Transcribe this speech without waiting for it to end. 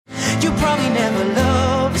You probably never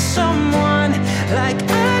loved someone like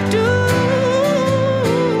I do.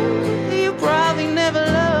 You probably never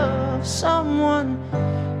loved someone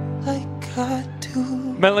like I do.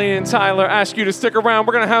 Melanie and Tyler ask you to stick around.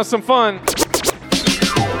 We're gonna have some fun.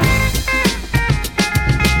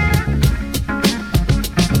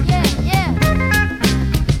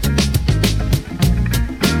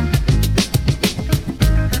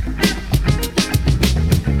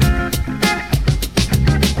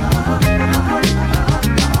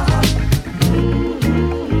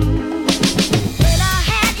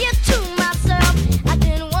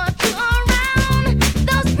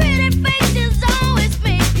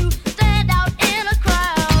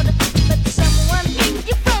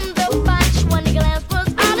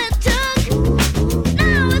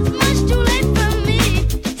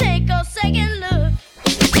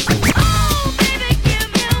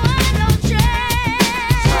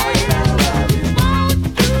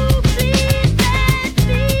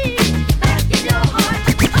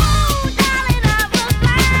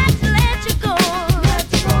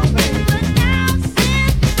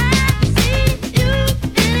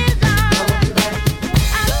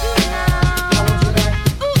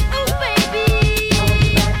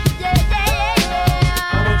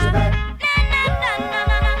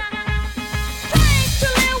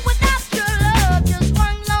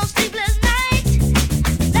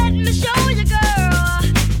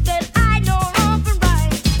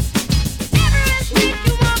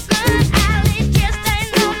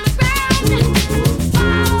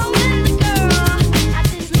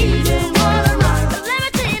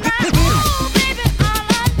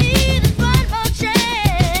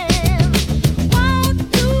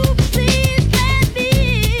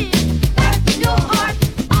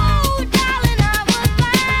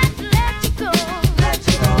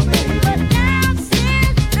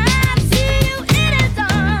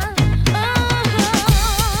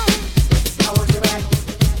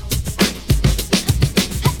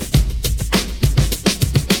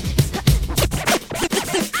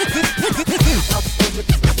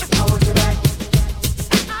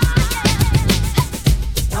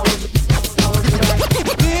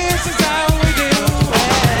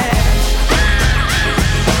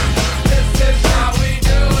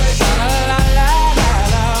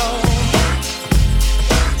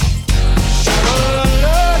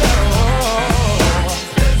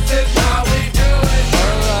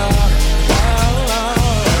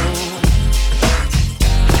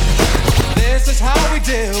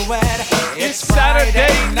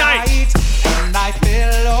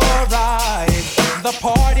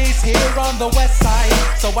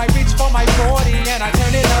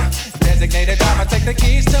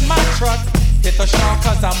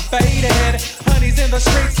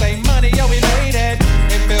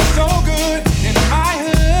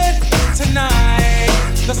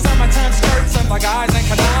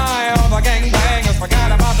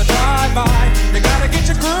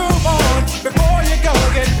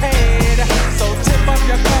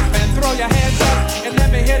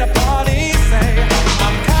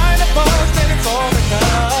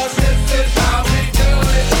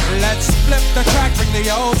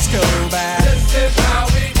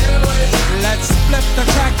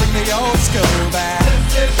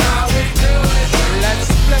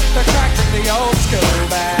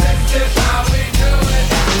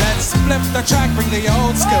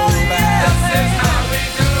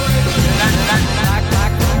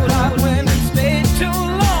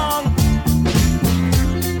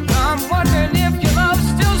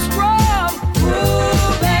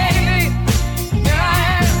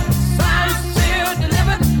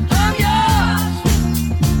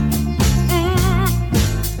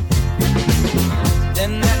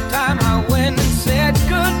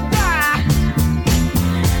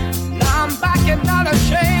 Not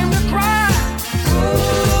ashamed to cry. Ooh.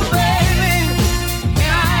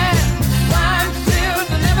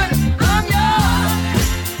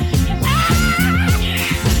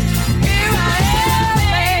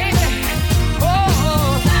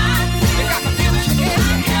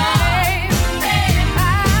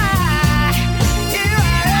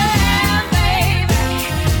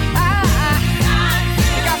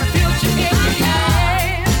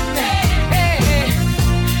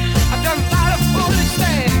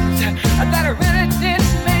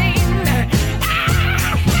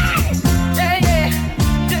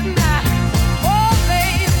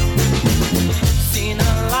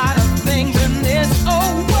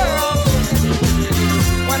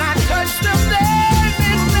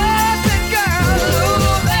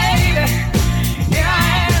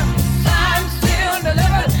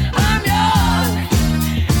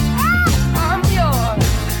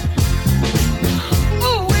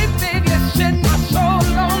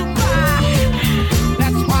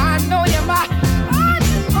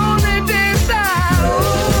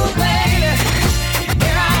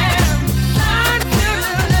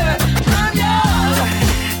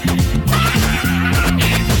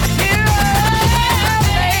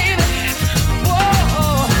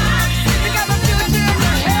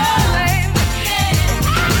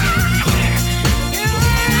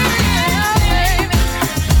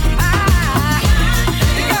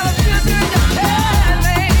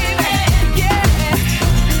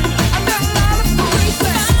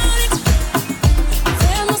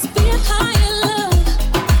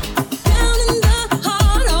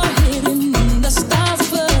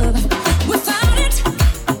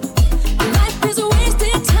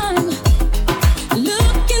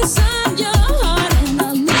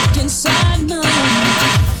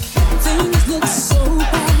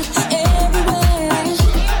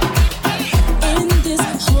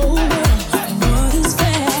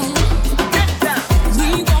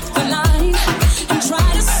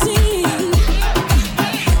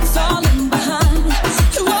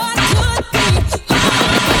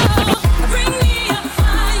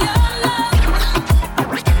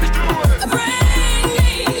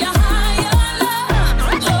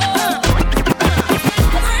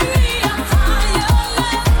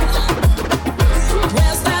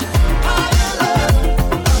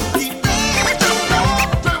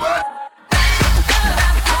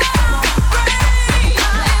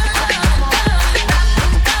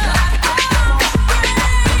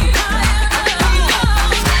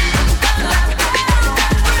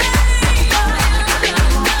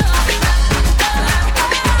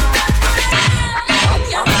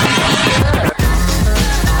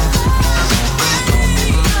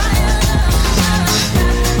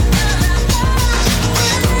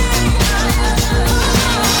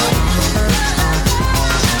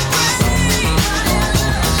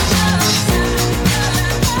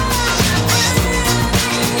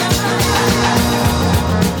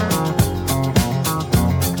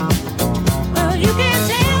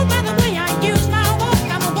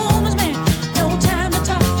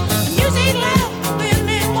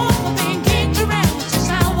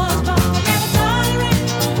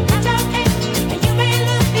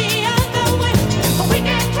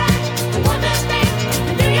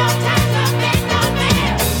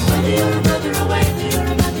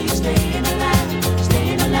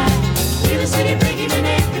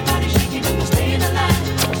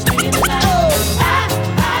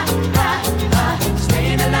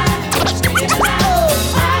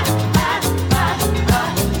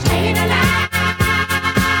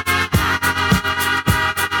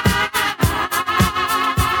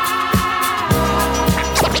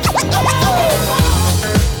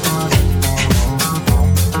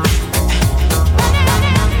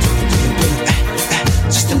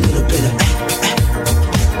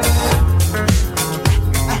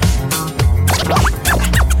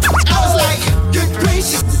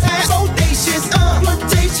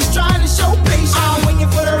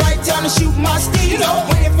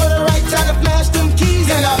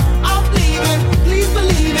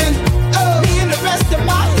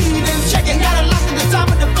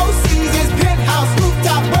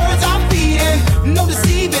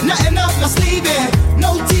 Nothing up my sleeve,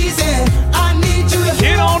 no teasing. I need you to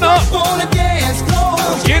get on up on the dance floor.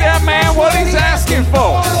 Get that man what he's asking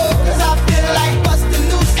for. Cause I feel like busting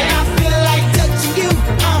loose and I feel like touching you.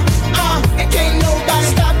 And can't nobody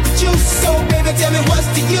stop the juice. So baby, tell me what's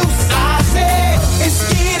the use? I said it's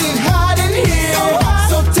getting hot in here,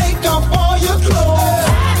 so take off all your clothes.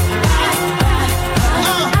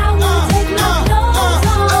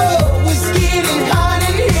 It's getting hot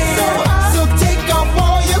in here, so take off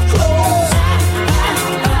all your clothes. I'm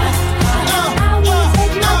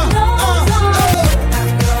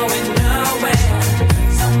going nowhere.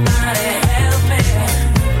 Somebody help me.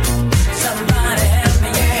 Somebody help me,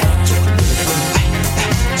 yeah.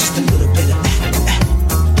 Just a little bit of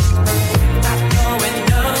I'm going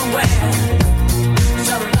nowhere.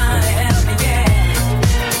 Somebody help me, yeah.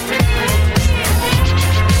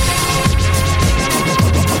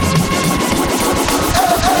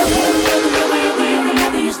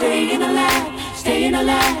 Staying alive, staying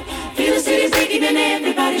alive. Feel the city breaking and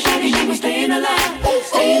everybody shouting, you were staying alive,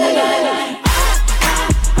 staying alive.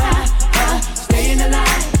 Staying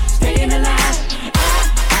alive, staying alive.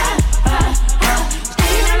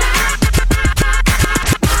 Staying alive.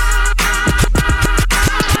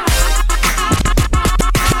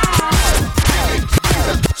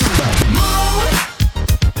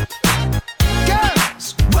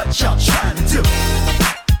 girls. What y'all trying to do?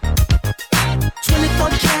 24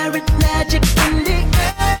 karat magic in the air.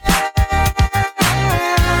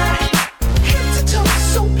 Head to toe,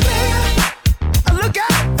 so clear. Look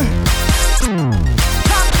out.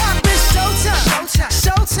 Pop, pop, it's showtime. Showtime,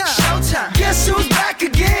 showtime, showtime. Guess who's back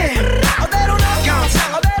again? Oh, they don't know. Downtown.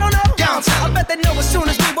 Oh, they don't know. Downtown. I bet they know as soon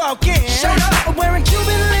as we walk in. Show up. I'm wearing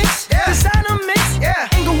Cuban links. Yeah. Designer mix. Yeah.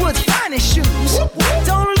 Inglewood's finest shoes. Whoop, whoop.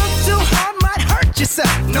 Don't look too hard, might hurt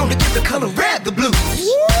yourself. Known to give the color red the blues. Woo,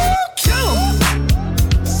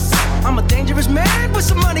 I'm a dangerous man with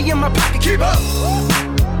some money in my pocket. Keep up.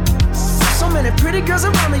 So many pretty girls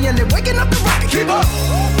around me and they're waking up the rocket. Keep up.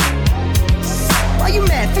 Why you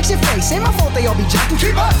mad? Fix your face. Ain't my fault they all be jocking.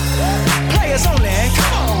 Keep up. Players only.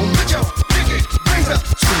 Come on, put your pinky rings up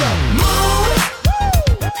to the moon.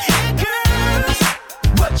 Hey girls,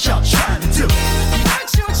 what y'all trying to do?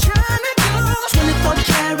 What you trying to do? 24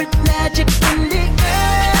 karat magic in the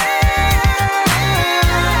air.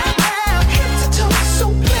 Head to toe, so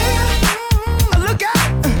clear. Look out.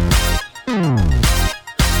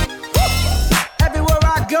 Everywhere I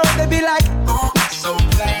go, they be like, oh, so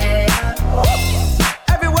clear.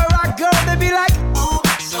 Everywhere I go, they be like, oh,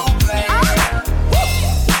 so clear.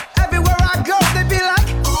 Everywhere I go, they be like,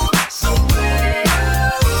 oh, so clear.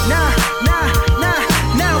 Nah,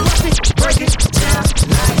 watch me break it down.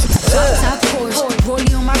 Top Porsche,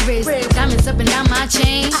 rollie on my wrist, diamonds up and down my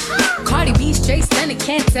chain. Cardi B straight stunning,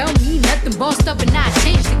 can't tell me nothing. Bossed up and I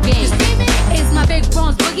changed the game. It's my big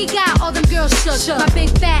bronze boogie, got all them girls shook. My big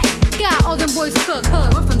fat, got all them boys cooked.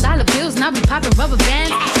 We're from dollar bills, now we popping rubber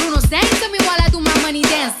bands. Bruno sang to me while I do my money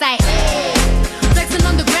dance like, hey. Flexing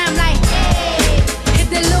on the gram like, hey. Hit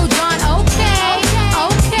that Lil Jon, okay.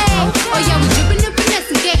 Oh yeah, we dripping and finesse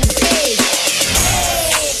and getting paid.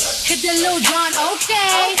 Hit that Lil Jon,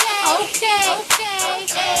 okay.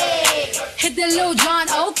 Hit that Lil Jon,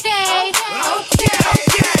 okay.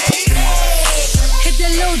 Hit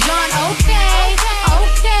that Lil Jon, okay.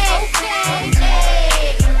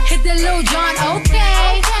 Hit that Lil Jon,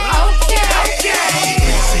 okay.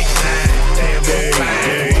 6ix9ine, damn,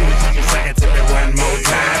 fine. Second to me one more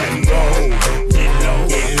time and go. Get low,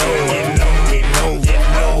 get low, get low, get low, get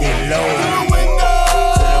low, get low. To the window,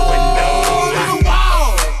 to the wall,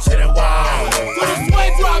 to the wall. So the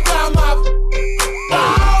sweat drop down my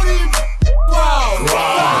body.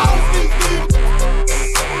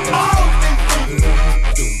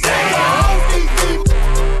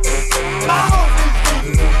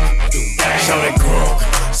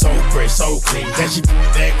 So clean, then she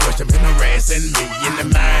that question been harassing me in the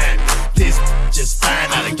mind. This just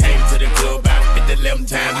fine, I done came to the club about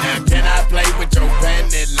 50-11 times. Now can I play with your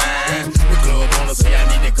panty line? The club wanna say I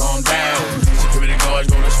need to calm down. Security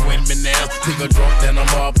guards gonna swing me now. Think a drunk, then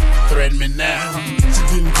I'm up, threaten me now. She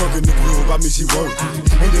getting drunk in the club, I mean she working.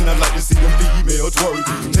 And then I like to see them females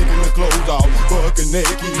twerking. Taking the clothes off, fucking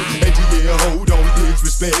naked. ATL, hold on,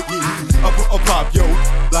 disrespect it. I pop yo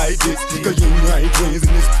like this, cause you ain't twins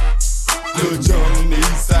in this. Lil Jon and the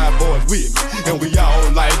East Side boys with me, and we all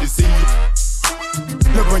like to see you.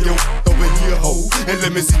 Now bring your over here, ho, and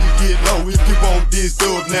let me see you get low. If you want this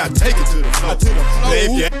dub, now take it to the floor. Now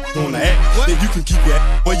if you on the act, then you can keep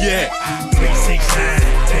that where you at. 369,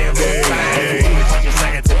 damn, fine. Just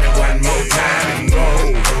second to me one more time and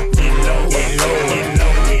go. Get low, get low, get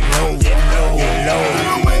low, get low, get low, get low.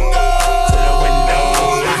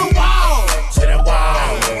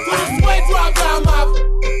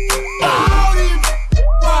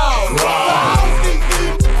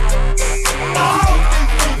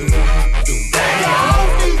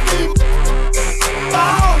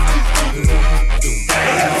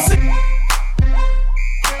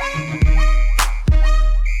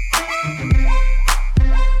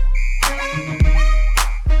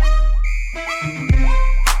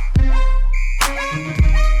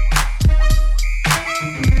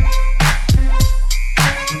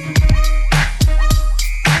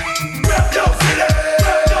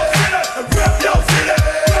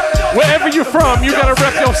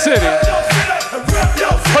 city.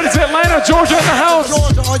 But it's Atlanta, Georgia in the house.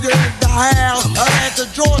 Georgia, are you in the house? Atlanta,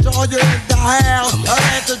 Georgia, are you in the house?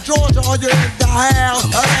 Atlanta, Georgia, are you in the house?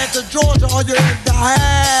 Atlanta, Georgia, are you in the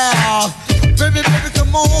house? Baby, baby,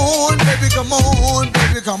 come on, baby, come on,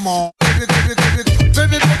 baby, come on, baby, baby, baby,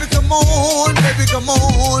 baby, baby, come on, baby, come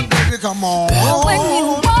on, baby, come on. When you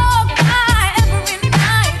walk by every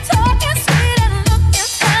night, talking sweet and looking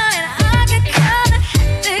fine, I get kinda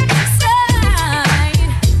hectic inside.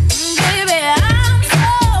 Baby, I'm so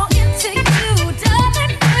into you,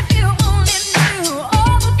 darling. If you only knew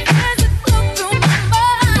all the things that flow through my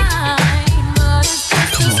mind, but it's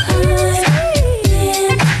just us.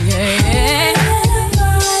 Yeah.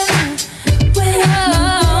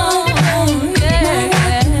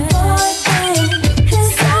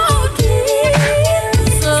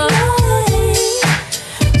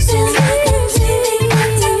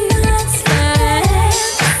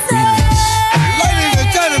 Ladies and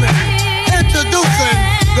gentlemen, introducing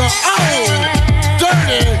the old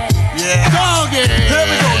dirty doggy. Here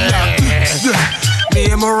we go now. Me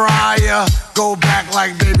and Mariah go back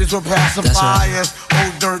like babies with pacifiers.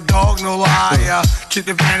 Old dirt dog, no liar. Keep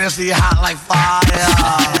the fantasy hot like fire.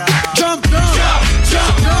 Jump, jump, jump,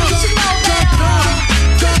 jump, jump, jump,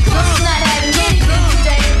 jump, jump. Not having anything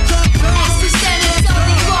today. As we stand and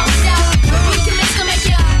slowly walks out, we can make them make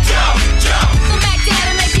you jump, jump. Come back,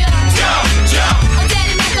 daddy, make you jump, jump. Oh,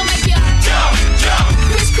 daddy, make them make you jump, jump.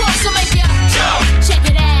 Crisscross will make you jump. Check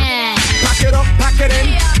it out. Pack it up, pack it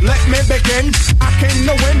in, let me begin. I came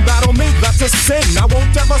to win, battle me, that's a sin. I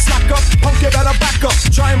won't ever slack up, punk, you better back up.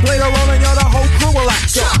 Try and play the role and you're the whole crew will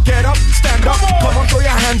act up. Get up, stand up, come on, throw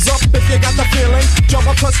your hands up if you got the feeling. Jump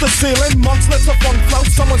up, touch the ceiling, monks, let's a funk flow.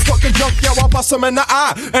 Someone's fucking junk, yo, I'll bust them in the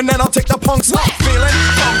eye. And then I'll take the punks off. Feeling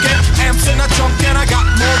funky, amps in the trunk, and I got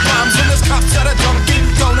more rhymes than this cops at a Dunkin'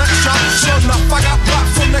 Donut shop. Sure enough, I got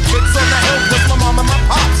props from the kids on the hill with my mom and my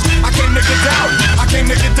pops. I came to get down, I came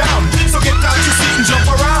to get down. So get out your seat and jump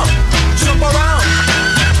around, jump around,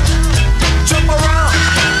 jump around,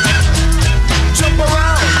 jump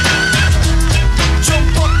around, jump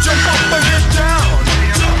up and get down.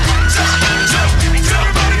 Jump, jump, jump,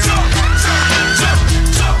 everybody jump, jump, jump,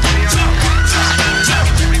 jump, jump, jump, jump,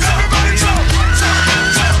 everybody jump, jump,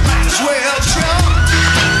 jump, might as well jump, jump,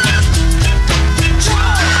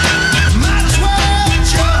 might as well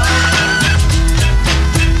jump,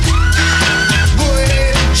 go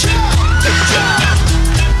ahead and jump, jump, go ahead and jump,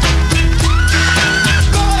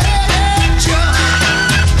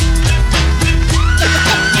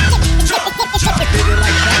 Did it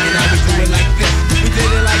like that and now we do it like this. We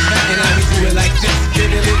did it like that and now we do it like this.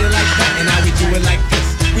 Did it like that and now we do it like this.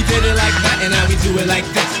 We did it like that and now we do it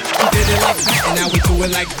like this. We did it like that and now we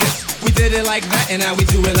do it like this. We did it like that and now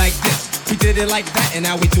we do it like this. We did it like that and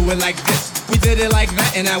now we do it like this. We did it like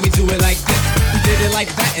that and now we do it like this. We did it like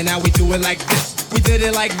that and now we do it like this. We did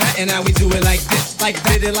it like that and now we do it like this. Like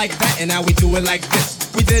did it like that and now we do it like this.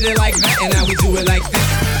 We did it like that and now we do it like this.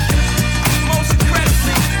 Most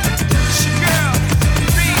incredibly, it's your girl,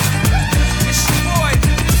 B. It's your boy,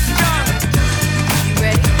 Young. You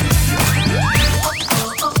ready?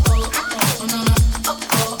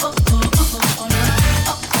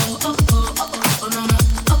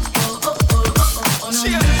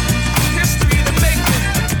 Chill. History in the making.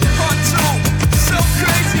 Part 2. So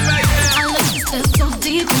crazy right now. I look so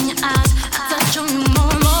deep in your eyes. I touch on you more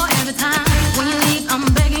and more every time. When you leave, I'm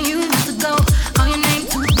begging you not to go. Call your name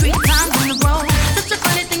 2, 3 times in a row. Such a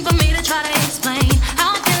funny thing for me to try to explain.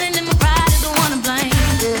 How I'm feeling in my pride is the one to blame.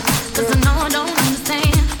 Cause I know I don't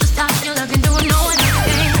understand just how you look and doing no one else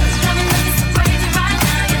can. Got me looking so crazy right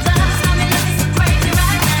now. Your touch got me looking so crazy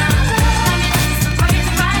right now. Got me looking so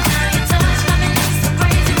crazy right now. Your touch got me looking so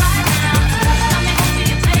crazy right now. Got me hoping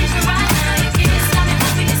you taste me right now. Your kiss got me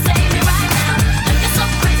hoping you save me right now. Looking so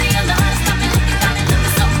crazy, your love got me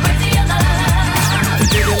looking so crazy, your love. We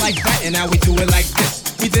did it like that and now we do it like this.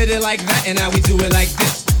 We did it like that and now we do it like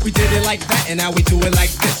this. We did it like that and now we do it like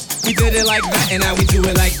this. We did it like that and now we do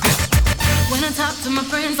it like this. When I talk to my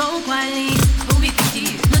friends so quietly, who we can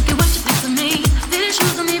hear? Look at what you think of me. Fitted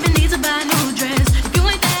shoes, don't even need to buy a new dress. If you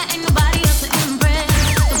ain't there, ain't nobody else to impress.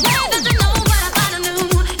 The way that you know what I thought I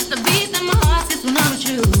knew is the beat that my heart skips when I'm with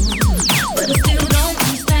you. But I still don't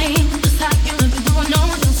understand just how you look and doing no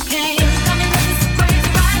one else can. Got me looking so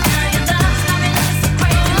crazy right now. Your love got me looking so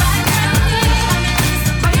crazy right now. Got me looking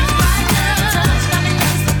so crazy right now. Your touch got me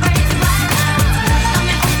looking so crazy right now. Got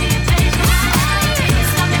me hoping you taste me right now. Your kiss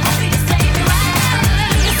got me hoping you save me right now.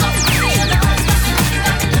 Looking so crazy, your love got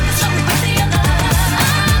me looking so crazy, your love.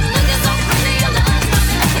 I'm looking so crazy, your love got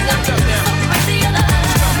me looking so crazy, your love.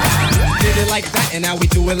 We did it like that and now we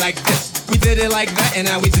do it like this. We did it like that, and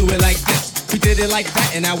now we do it like this. We did it like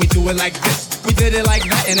that, and now we do it like this. We did it like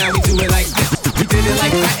that, and now we do it like this. We did it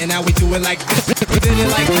like that, and now we do it like this. We did it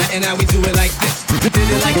like that, and now we do it like this. We did it like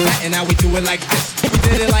that, and now we do it like this. We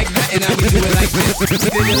did it like that, and now we do it like this. We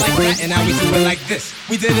did it like that, and now we do it like this.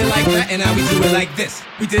 We did it like that, and now we do it like this.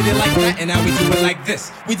 We did it like that, and now we do it like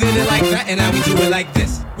this. We did it like that, and now we do it like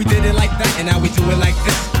this. We did it like that, and now we do it like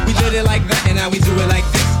this. We did it like that, and now we do it like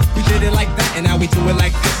this. We did it like that, and now we do it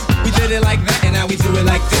like this. We did it like that, and now we do it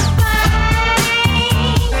like this.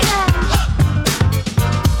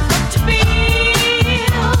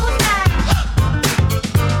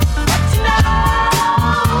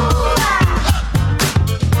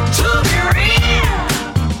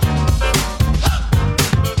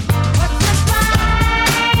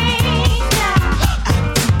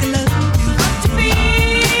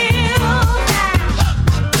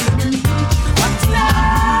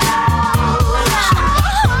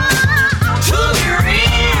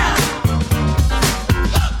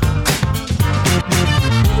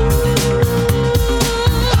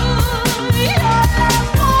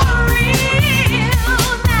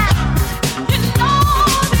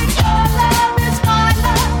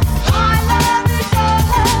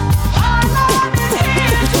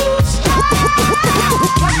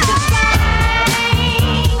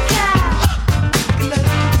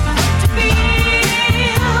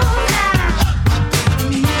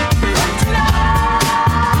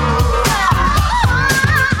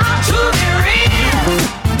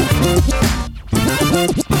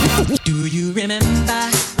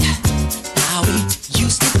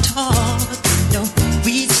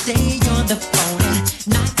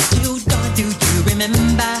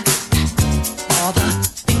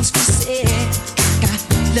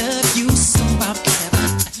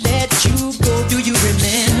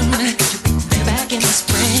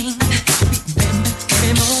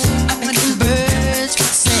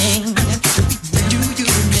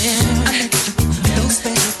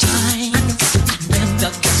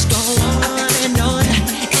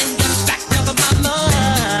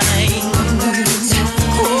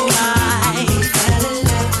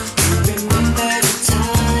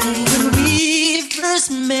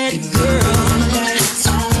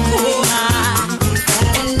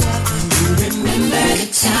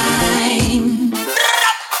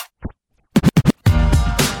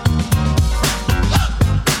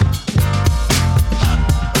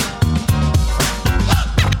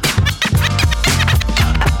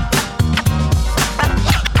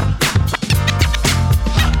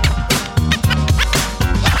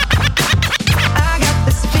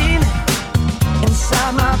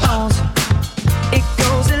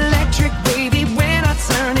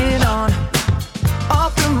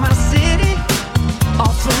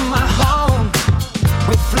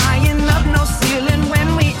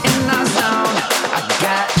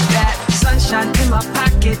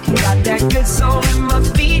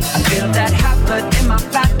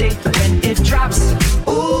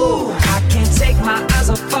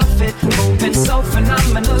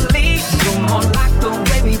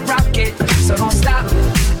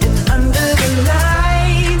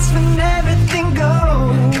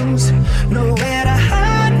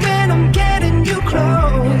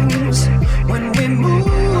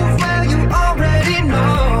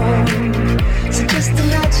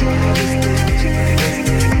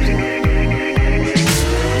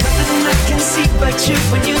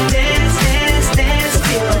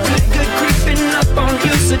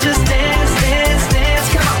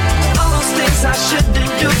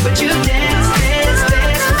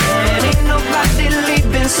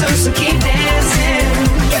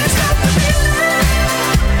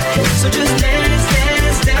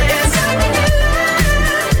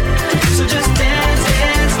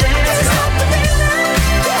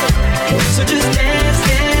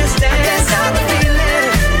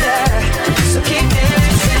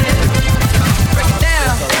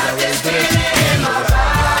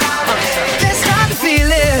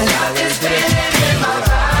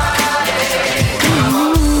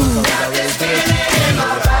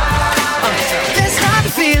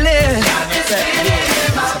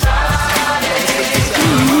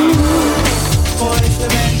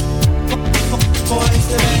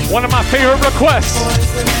 One of my favorite requests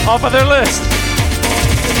off of their list.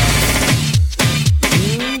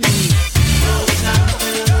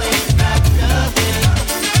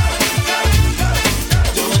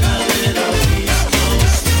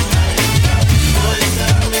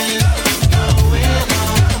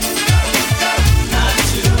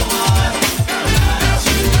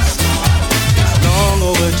 Long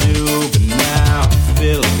overdue, but now I'm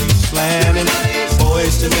feeling me slamming.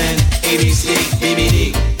 Boys to men, ABC,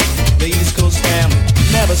 BBD. Please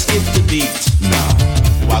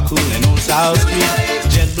and on South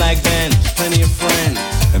Street. Jet black band, plenty of friends.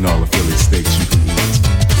 And all the Philly steaks you can eat.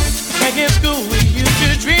 Back in school, we used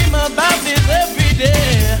to dream about this every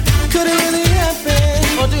day. Could it really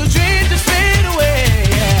happen? Or do dreams just fade away?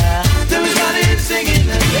 Yeah. Then we started singing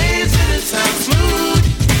and dancing it sounds smooth.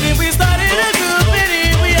 Then we started a group and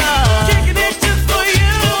here we are, kicking it just for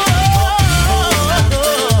you.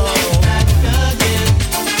 Back again,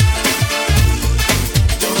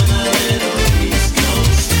 doing a little East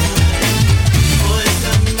Coast swing. Boys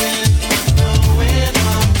and men going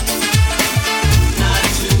up, not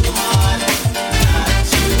too hard, not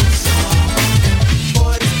too soft.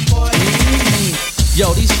 Boys.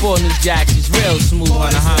 Yo, these 4 new jacks is real smooth on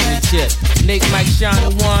the Harmony tip. Nick, Mike, Sean,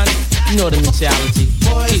 and Juan, you know the mentality.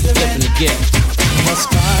 Keep flipping the gift. The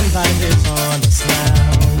spotlight is on us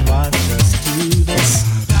now. Watch us do this.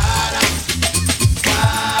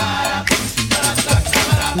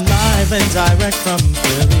 Live and direct from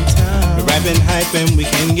Philly town. We're rapping, hyping, we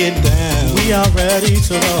can get down. We are ready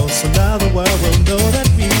to roll, so now the world will know that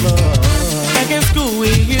we love. Back in school, we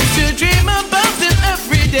used to dream about this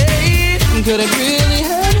every day. Could it really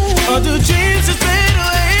happen? Or do dreams just fade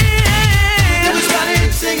away? Then we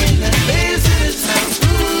started singing and dancing, it sounds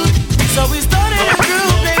good. So we started a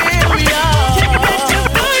group and here we are, kicking it just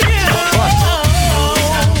for you.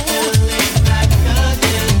 Back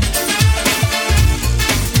again,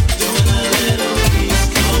 doing a little East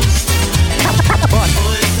Coast swing.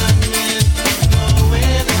 Boys and men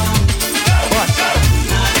going on,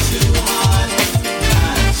 not too hard,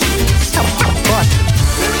 not too soft.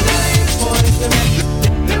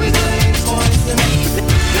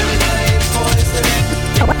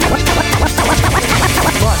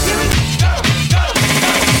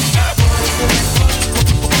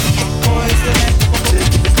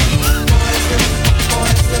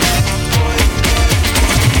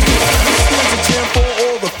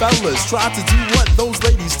 Fellas, try to do what those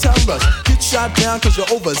ladies tell us. Get shot down cause you're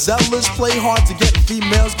overzealous. Play hard to get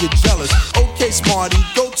females, get jealous. Okay, smarty,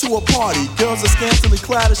 go to a party. Girls are scantily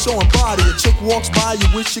clad and showing body. A chick walks by, you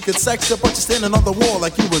wish you could sex her, but you're standing on the wall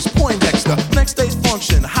like you was Poindexter. Next day's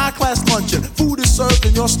function, high class luncheon. Food is served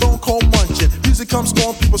and you're stone cold munching. Music comes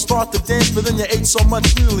on, people start to dance, but then you ate so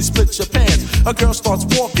much you nearly split your pants. A girl starts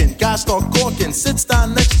walking, guys start gawking, sits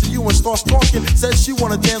down next to you and starts talking. Says she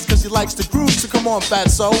wanna dance cause she likes the groove, so come on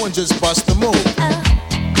fatso and just bust the move.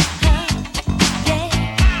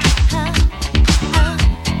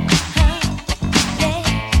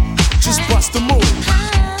 Just bust the move.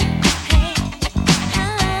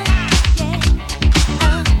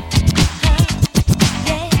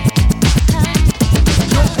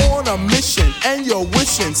 You're on a mission and you're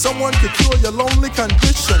wishing someone could cure your lonely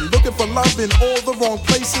condition. Looking for love in all the wrong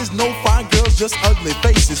places. No fine girls, just ugly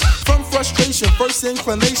faces. From frustration, first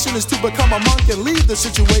inclination is to become a monk and leave the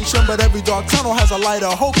situation. But every dark tunnel has a light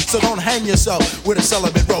of hope, so don't hang yourself with a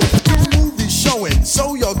celibate rope. New movies showing,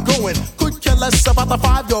 so you're going. Could care less about the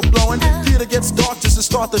 5 you're blowing. Theater gets dark just to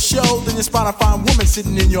start the show. Then you spot a fine woman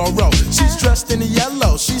sitting in your row. She's dressed in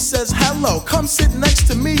yellow, she says hello. Come sit next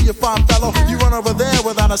to me, you fine fellow. You run over there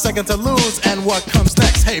without a second to lose. And what comes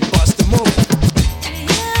next? Hey, bust the move.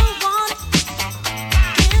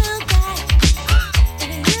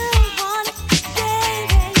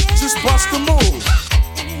 Bust the move.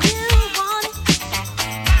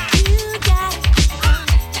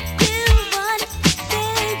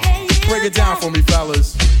 Break it down for me,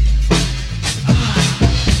 fellas.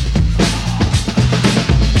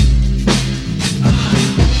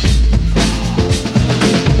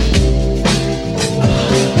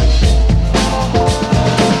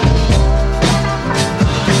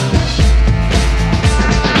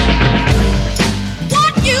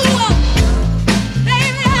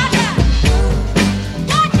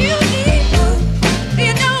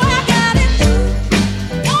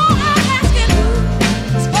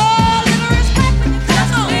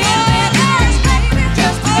 Come on.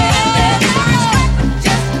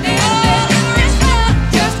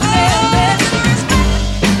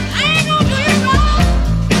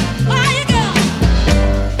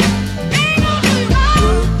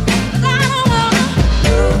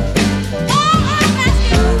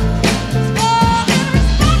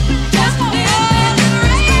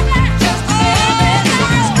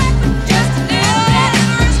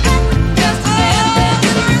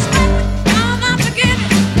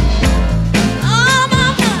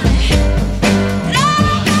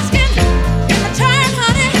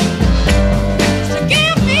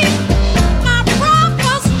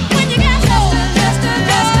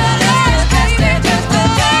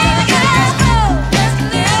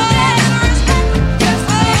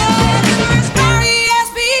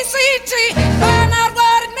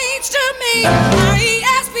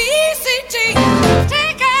 R-E-S-P-E-C-T.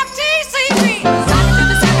 T-F-T-C-T.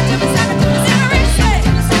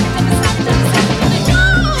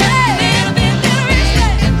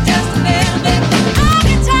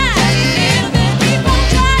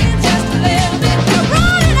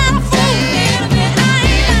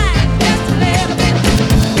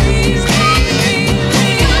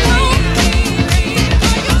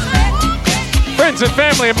 Friends and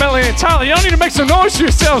family of Melanie and Tyler, y'all need to make some noise for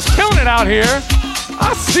yourselves. Killing it out here.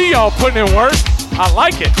 I see y'all putting in work. I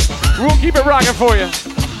like it. We'll keep it rocking for you.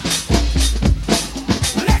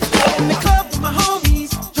 In the club with my homies,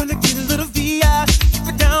 trying to get a little VI. Keep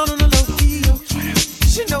it down on the low key.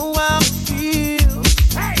 She know how I feel.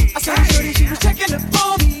 I saw her shorty, she was checking up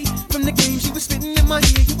on me. From the game she was spitting in my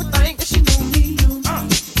ear, you would think that she knew me.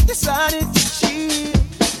 Decided to chill.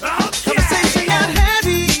 Conversation got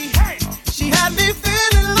heavy. She had me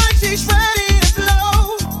feeling like she's ready to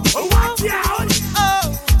blow. Watch out!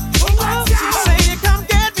 She said, "Come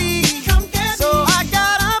get me." So I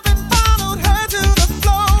got up and followed her to the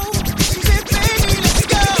floor. She said, "Baby, let's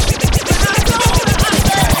go." And I told her, I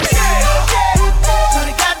said, "Yeah."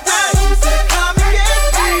 Shorty got down, said, "Come and get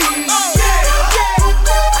me."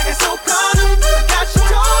 I got so caught up, forgot she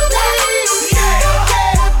told me.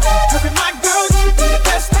 Her and my girl used to be the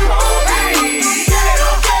best of homies.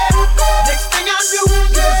 Next thing I knew,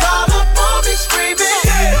 she was all up on me screaming.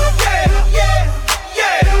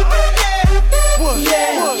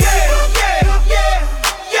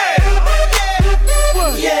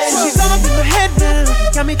 She's all up in my head now.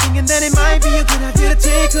 Got me thinking that it might be a good idea to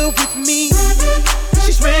take her with me.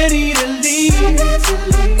 She's ready to leave.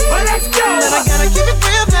 Well, let's go. And I gotta keep it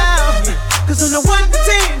real now. Cause on the 1 to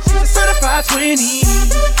 10, she's a certified 20.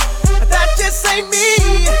 But that just ain't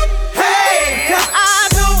me. Hey, cause I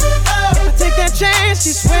know if I take that chance,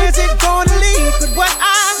 she swears it's gonna leave. But what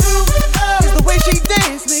I do is the way she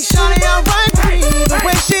dance makes Shawty alright with me. The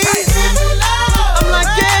way she I'm like,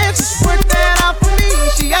 yeah, just work that out for me.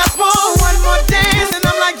 She asked for one more dance, and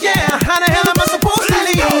I'm like, yeah, how the hell am I supposed to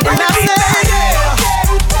leave? And I said, yeah.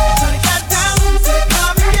 Shawty got down, said,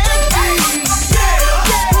 "Come and get me."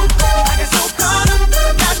 I got so caught up,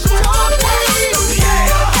 forgot she told me.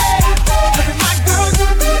 Look at my girl, you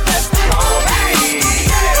be the best of homies.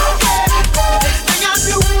 Next thing I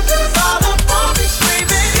knew, she was all up on me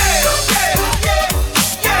screaming.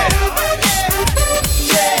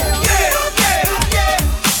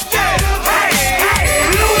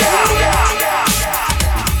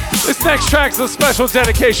 This next track's a special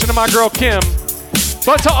dedication to my girl Kim,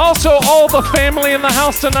 but to also all the family in the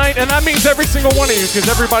house tonight, and that means every single one of you, because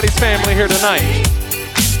everybody's family here tonight.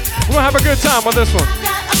 We're gonna have a good time with this one.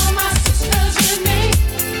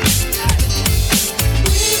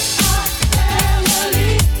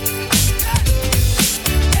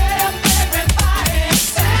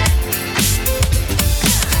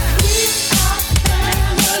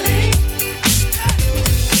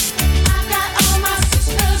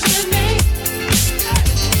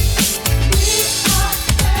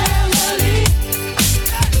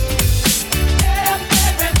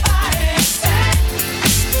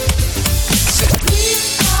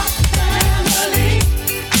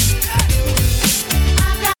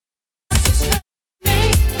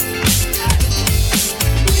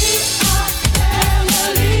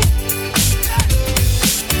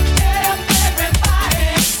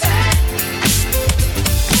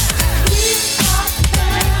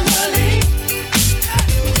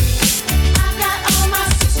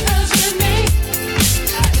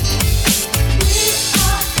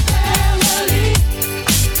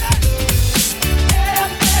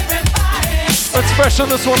 Freshen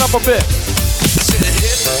this one up a bit. To the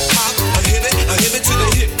hip hop, a hip it to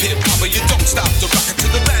the hip hopper. You don't stop to rock it to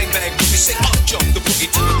the bang bang boogie. Say up jump the boogie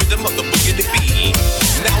to the rhythm of the boogie to beat.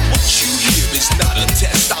 Now what you hear is not a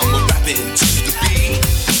test. I'm a rapping to the beat,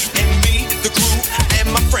 and me, the groove,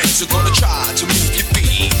 and my friends are gonna try to move your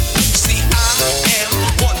feet. See, I am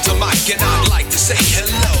Wonder Mike, and I'd like to say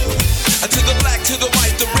hello to the black, to the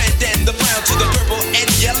white, the red, and the brown, to the purple and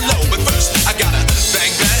yellow. But first, I gotta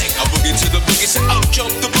bang bang a boogie to the boogie. Say up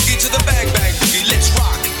jump the boogie to the bang bang boogie. Let's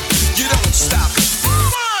rock. You don't stop.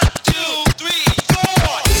 1, 2, 3,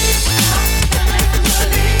 4.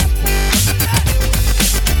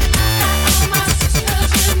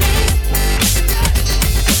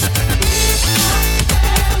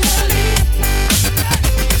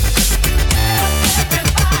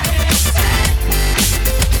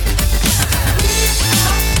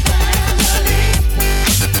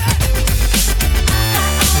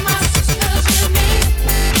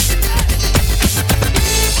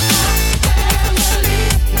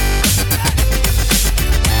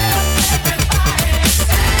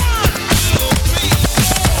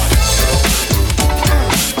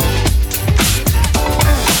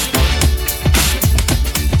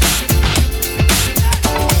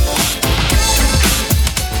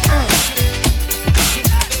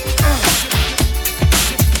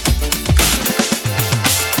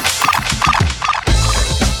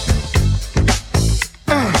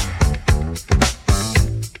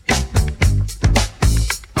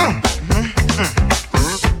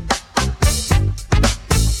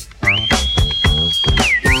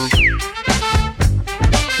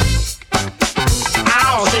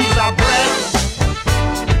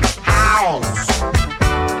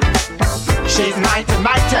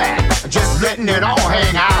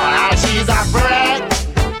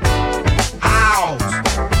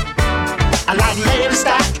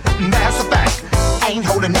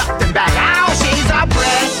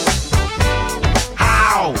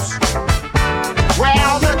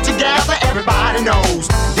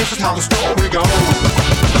 this is how the story goes.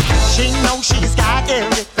 She knows she's got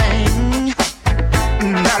everything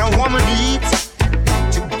that a woman needs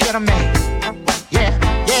to get a man. Yeah,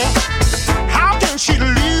 yeah. How can she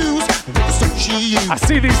lose with the suit she used? I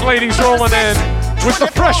see these ladies rolling in with the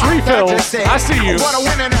fresh refills. I see you. What a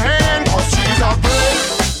winning hand, 'cause she's a good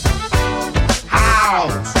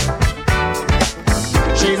house.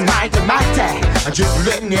 She's mighty, just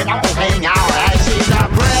letting it all hang out. And she's a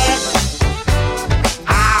brick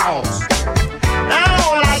house. I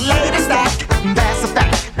don't like lady stack, that's a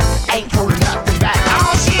fact. Ain't holding nothing back.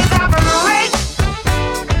 Oh, she's a brick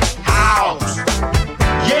house.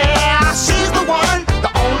 Yeah, she's the one,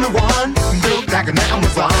 the only one, built like an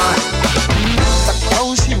Amazon. The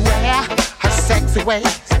clothes she wear, her sexy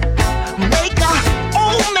ways, make a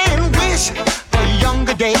old man wish for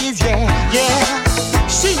younger days. Yeah, yeah.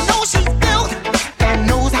 She knows she's built and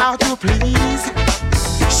knows how to please.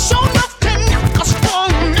 Show nothing a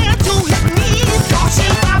strong man to his knees. 'Cause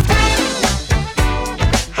she's a brick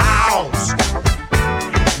house.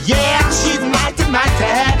 Yeah, she's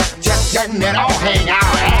mighty, just letting it all hang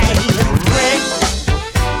out. Hey, brick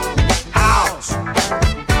house.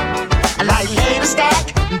 Like lady stack,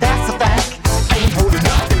 that's a fact. Ain't holding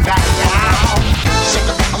nothing back now. Shake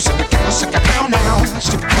it down, shake it down, shake it down now.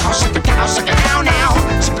 Shake it down, shake it down, shake it down now.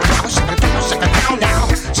 Shake it down, shake it down, shake it down now.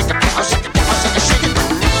 Shake it down, shake it down, shake it, shake it.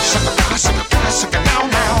 Shake it down, shake it down, shake it down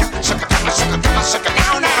now. Shake it down, shake it down, shake it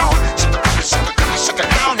down now. Shake it down, shake it down, shake it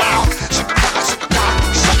down now. Shake it down, shake it down,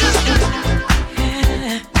 shake it, shake it.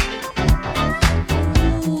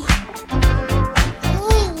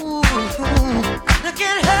 Look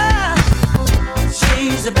at her.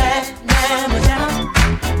 She's a bad Madonna.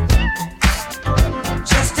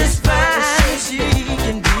 Just as fine as she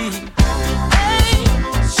can be. Hey,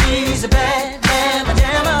 she's a bad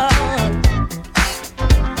Madonna.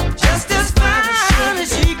 Just as fine as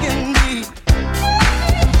she can be.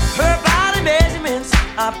 Her body measurements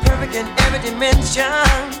are perfect in every dimension.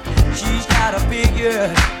 She's got a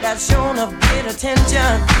figure that's shown of great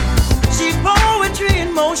attention. She's poetry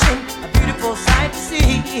in motion, a beautiful sight to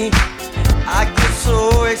see. I get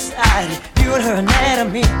so excited viewing her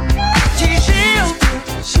anatomy. She's ill,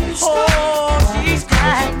 oh, she's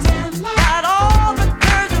tight, got all the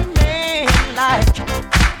curves a man like.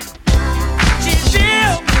 She's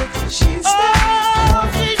ill, oh, she's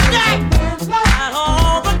tight, got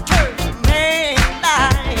all the curves a man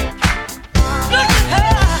like. Look at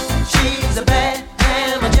her, she's a bad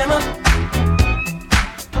mamma jamma.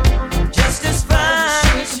 Just as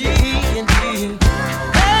fine as she can be.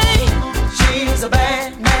 Hey, she's a bad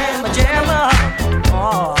mamma jamma.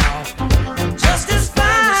 Oh, just as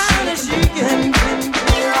fine as she can be.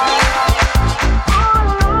 All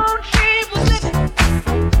alone she was living.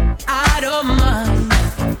 I don't mind.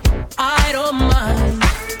 I don't mind.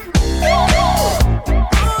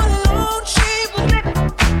 All alone she was living.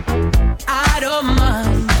 I don't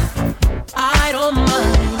mind. I don't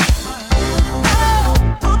mind.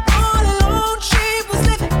 All alone she was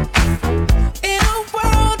living in a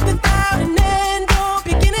world without an end or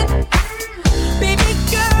beginning. Baby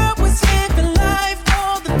girl was here for life,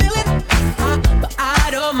 all the feeling. But I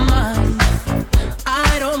don't mind.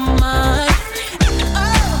 I don't mind. Oh,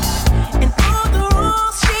 and all the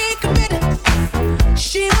wrongs she committed.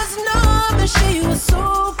 She was numb and she was so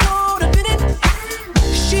cold up in it.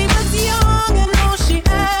 She was young and all she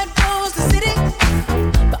had was the city.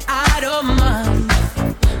 But I don't mind.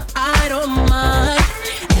 I don't mind.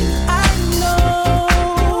 And I know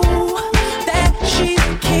that she's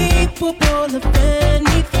capable of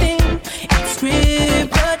anything. It's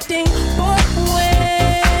riveting. But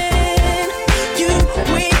when you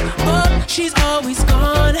wake up, she's always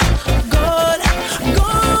gone, gone,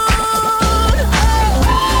 gone.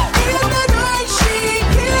 In the night she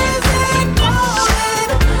kills it golden.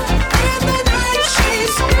 In the night she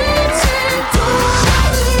spits it all.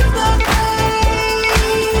 Leave the pain.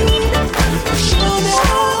 She'll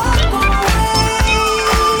never walk away.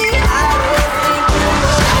 I don't think you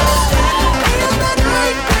understand. In the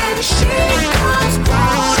night when she comes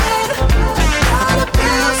crying, dollar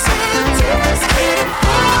bills and tears keep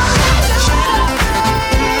falling down her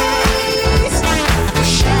face.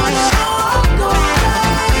 She'll never walk away.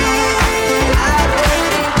 I don't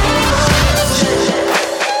think you understand.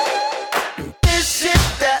 This is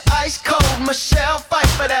that ice cold Michelle fight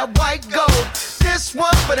for that white gold. This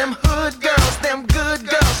one for them hood girls, them good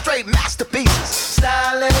girls, straight masterpieces.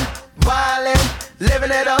 Styling, wildin',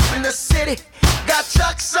 living it up in the city. Got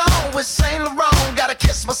Chuck's on with Saint Laurent. Gotta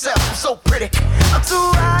kiss myself, I'm so pretty. I'm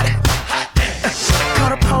too hot. Call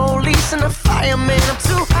the police and the fireman. I'm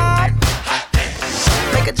too hot.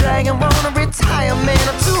 Make a dragon wanna retire, man,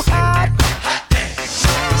 I'm too hot.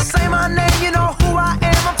 Say my name, you know who I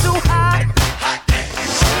am, I'm too hot.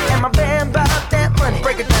 And my band bought that money.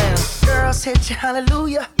 Break it down. Girls hit you,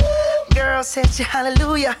 hallelujah. Girls hit you,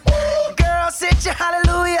 hallelujah. Girls hit you,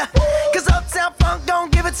 hallelujah. Cause Uptown Funk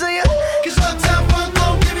don't give it to you. Cause Uptown Funk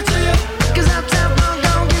don't give it to you. Cause Uptown Funk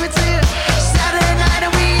don't give it to you. Saturday night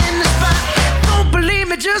and we in the spot. Don't believe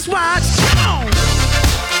me, just watch. Come on.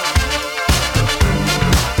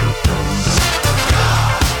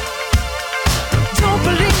 Don't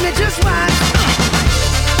believe me, just watch.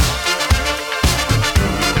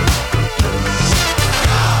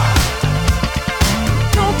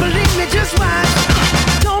 Don't believe me, just watch.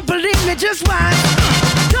 Don't believe me, just watch.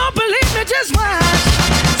 Don't believe me, just watch.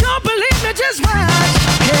 Don't believe me, just watch.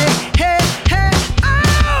 Hey, hey, hey,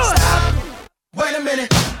 oh! Stop. Wait a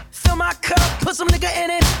minute. Fill my cup, put some nigga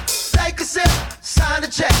in it. Take a sip, sign the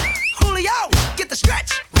check. Julio, get the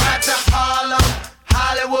stretch. Right to Harlem,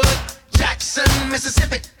 Hollywood, Jackson,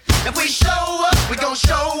 Mississippi. If we show up, we gon'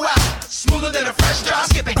 show out. Smoother than a fresh drop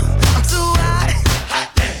skipping. I'm too hot.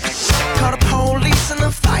 Call the police and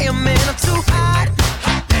the fireman. I'm too hot.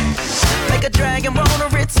 Make a dragon wanna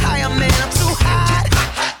retire, man. I'm too hot.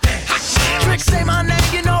 Trick say my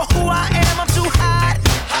name, you know who I am. I'm too hot.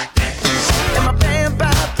 And my band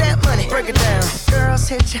bought that money. Break it down. Girls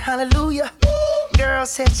hit you, hallelujah.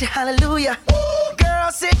 Girls hit you, hallelujah.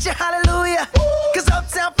 Girls hit you, hallelujah. Cause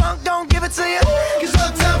Uptown Funk don't give it to you. Cause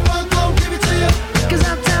Uptown Funk don't give it to you. Cause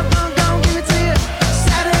Uptown Funk don't give it to you.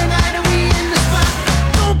 Saturday night and we in the spot.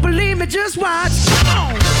 Don't believe me, just watch. Come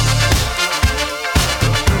on.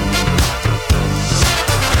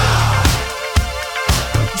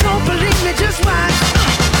 Don't believe me, just watch.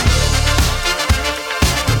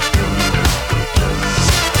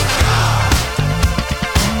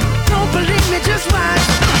 Don't believe me, just watch.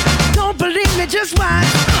 Don't believe me, just watch.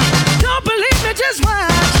 Don't believe me, just watch.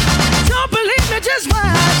 Don't believe me, just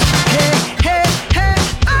watch. Hey, hey, hey,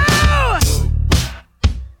 oh!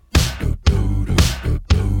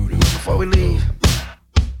 Before we leave,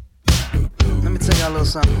 let me tell y'all a little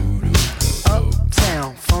something.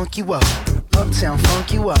 Uptown, funk you up. Uptown,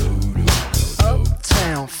 funk you up.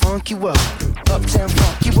 Uptown, funk you up. Uptown,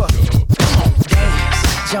 funk you up. Come on,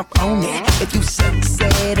 dance, jump on it. If you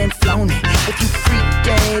said and flown it. If you freak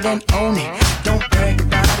dead and own it. Don't brag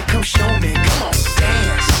about it, come show me. Come on,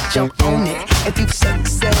 dance, jump on it. If you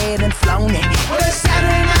said and flown it. Well, it's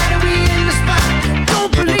Saturday night and we in the spot.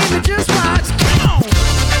 Don't believe it, just watch. Come on.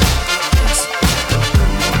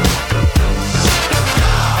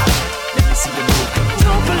 Let me see you move.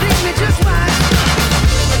 Don't believe me, just watch.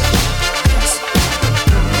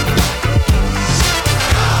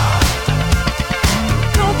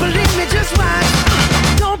 Don't believe me, just watch.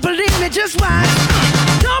 Don't believe me, just watch.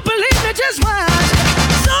 Don't believe me, just watch.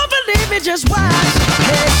 Don't believe me, just watch.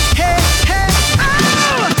 Hey, hey, hey,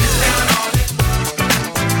 oh!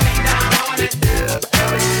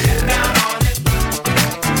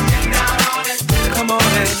 Come on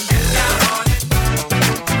in.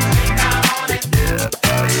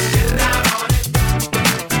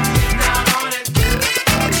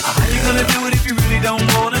 How you gonna do it if you really don't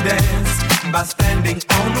wanna dance? By standing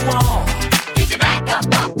on the wall. Get your back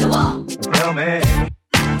up off the wall. Tell me.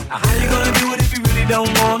 How you gonna do it if you really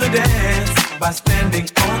don't wanna dance? By standing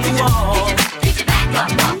on the wall. Get your back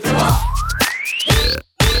up off the wall.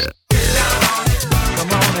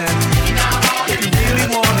 Come on now. If you really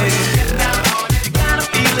want it, you gotta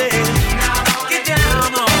feel it. Get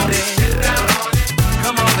down on it.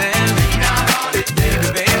 Come on now. Baby,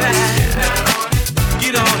 baby.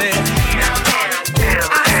 Get on it.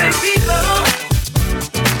 I say people,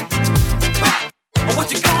 what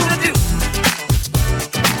you gonna do?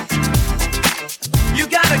 You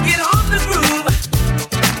gotta get on the groove.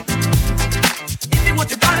 If you want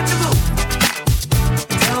your body to move,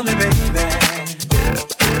 tell me, baby,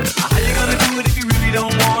 how you gonna do it if you really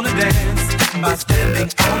don't wanna dance? By standing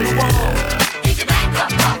on the wall. Get your back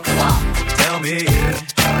up off the wall. Tell me,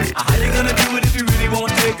 how you gonna do it if you really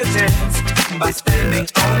won't take a chance? By standing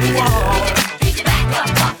on the wall. Get your back up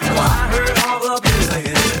off the wall. I heard all the people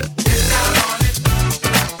saying, get down on it.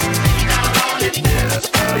 Get down on it.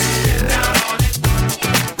 Get down on it.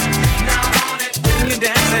 Get down on it. When you're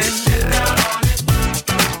dancing, get down on it.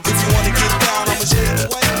 If you wanna get down, I'ma show you the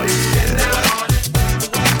way. Get down on it.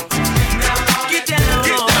 Get down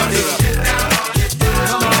on it.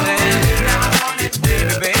 Come on in.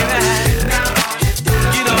 Baby, baby.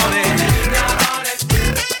 Get on it.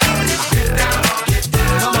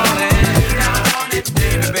 Come on in.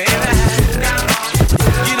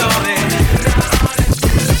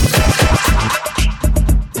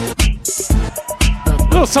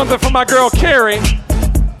 something for my girl Carrie.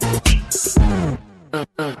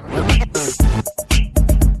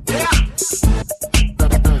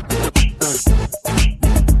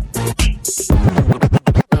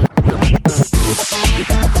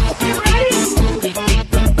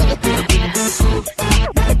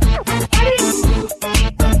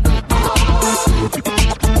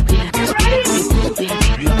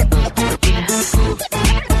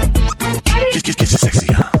 Get your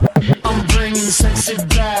sexy on. I'm bringing sexy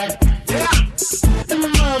back. Them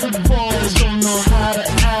other boys don't know how to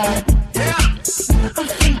act. I'm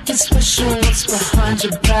thinking special, what's behind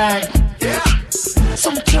your back?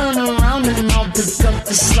 So turn around and I'll pick up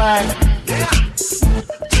the slack.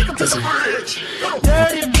 Take up this bridge.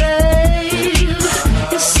 Dirty babe,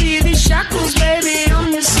 you see these shackles, baby,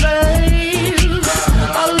 I'm your slave.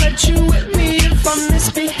 I'll let you whip me if I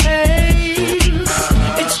misbehave.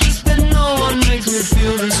 It's just that no one makes me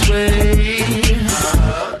feel this way.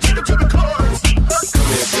 Take it to the chorus. Come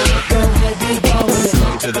here, girl. Go ahead, be gone with it.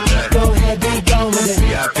 Come to the back. Go ahead, be gone with it.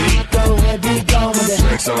 VIP. Go ahead, be gone with it.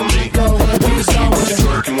 Drinks on me. Go ahead, be gone What with you it.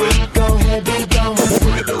 twerking with? Go ahead, be gone with it.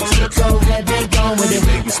 Look at those hips. Go ahead, be gone with You it.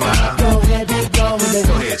 make me smile. Go ahead, be gone with it.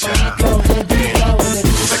 Go ahead, child. Go ahead, be gone with it.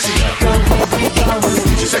 Get your sexy out. Go ahead, be gone with it.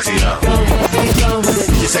 Get your sexy out. Go ahead, be gone with it.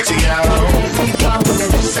 Get your sexy out. Be gone with it.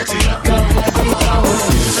 Get your sexy out. Go ahead, be gone with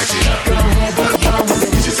it. Get your sexy out. Go ahead, be gone with it.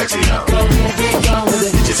 Get your sexy out. Go ahead, be gone with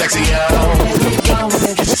it. Get your sexy out. Go ahead, be gone with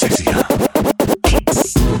it. Get your sexy out.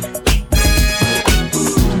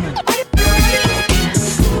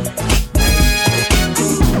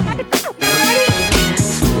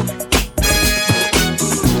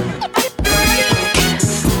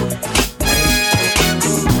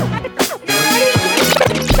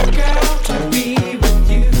 Girl, to be with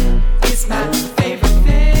you is my favorite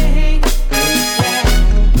thing. Yeah.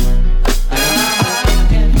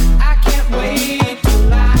 And I can't wait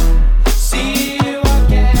till I see you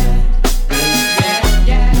again. Yeah,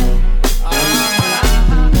 yeah.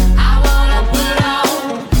 I wanna put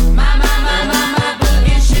on my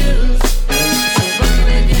boogie shoes. Just boogie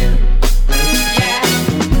with you. Yeah.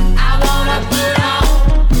 I wanna put on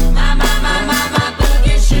my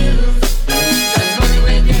boogie shoes. Just boogie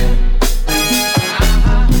with you.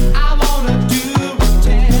 I wanna do it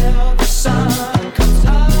till the sun comes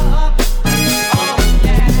up. Oh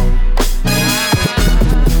yeah.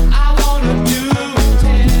 I wanna do it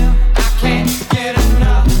till I can't get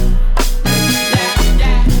enough. Yeah,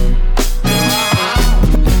 yeah.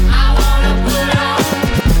 I wanna put on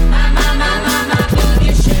my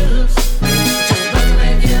boogie shoes. Just boogie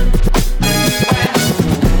with you.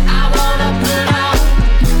 I wanna put on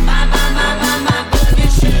my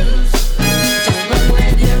boogie shoes. Just boogie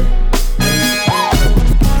with you.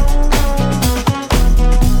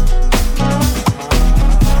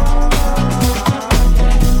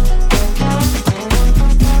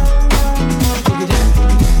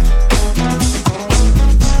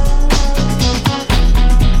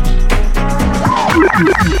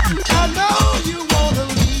 I know you wanna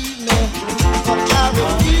leave me, but I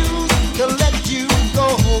refuse to let you go.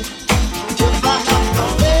 If I have to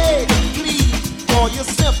beg, plead for your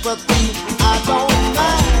sympathy, I don't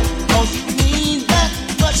mind, 'cause you mean that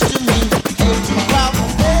much to me. Ain't you proud of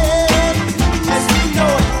me? As you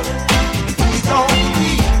know it, please don't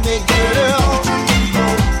leave me, girl.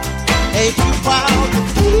 Ain't you proud of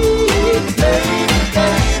me, baby,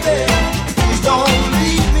 baby? Please don't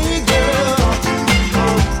leave me, girl.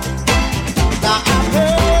 Now I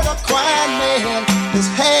heard a crying man is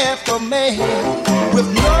half a man with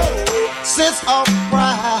no sense of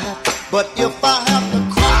pride. But if I have to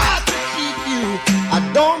cry to keep you, I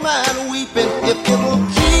don't mind weeping if it will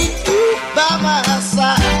keep you by my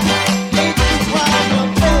side. Ain't you proud of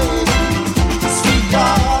me, sweet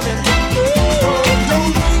darling? Oh,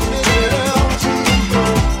 don't leave me, girl.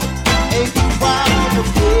 Ain't you proud of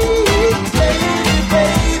me, baby,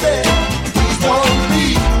 baby? Please don't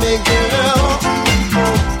leave me, girl.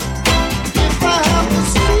 If I have to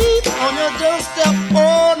sleep on your doorstep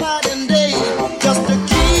all night and day, just to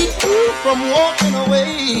keep you from walking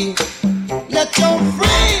away, let your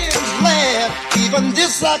friends laugh, even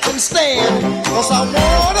this I can stand, 'cause I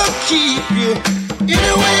wanna keep you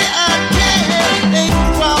any way I can. Ain't you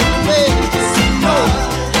proud of me? No.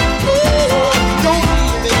 Oh, don't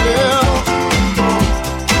leave me, girl.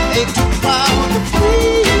 Ain't you proud of me,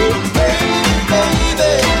 baby,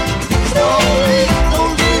 baby? Oh,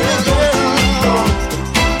 don't leave me, girl.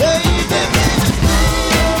 Baby, baby.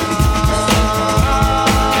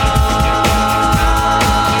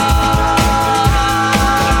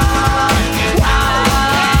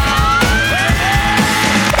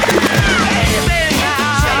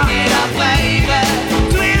 Shake it up, baby.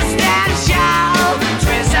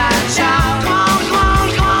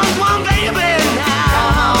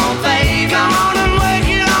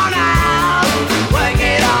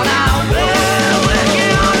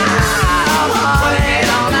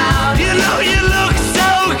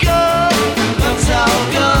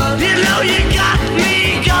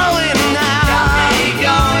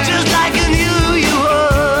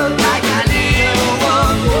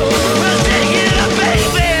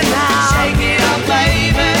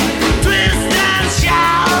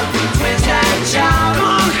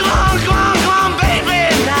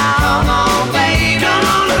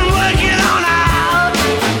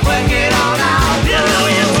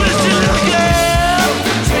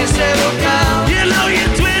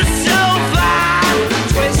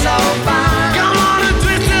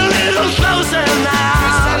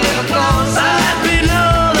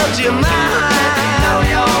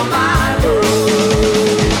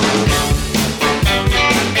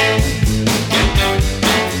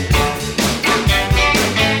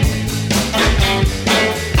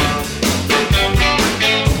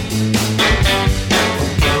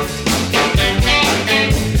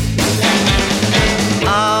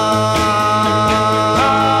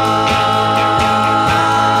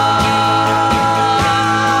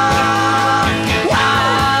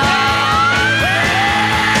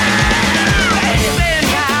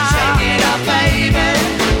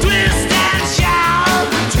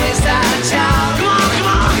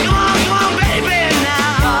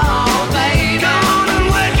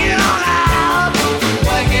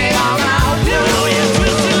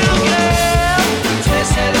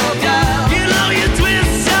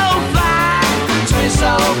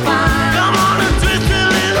 fine. Come on and twist a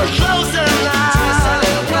little closer now. Twist a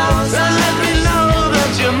little closer. And let me know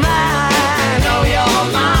that you're mine. Oh, you're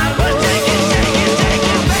mine. Well, take it,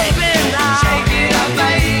 baby now. Shake it up,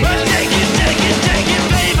 baby. Well, take it,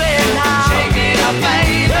 baby now. Shake it up,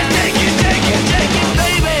 baby. Well, take it,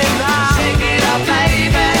 baby now. Shake it up,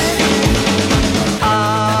 baby.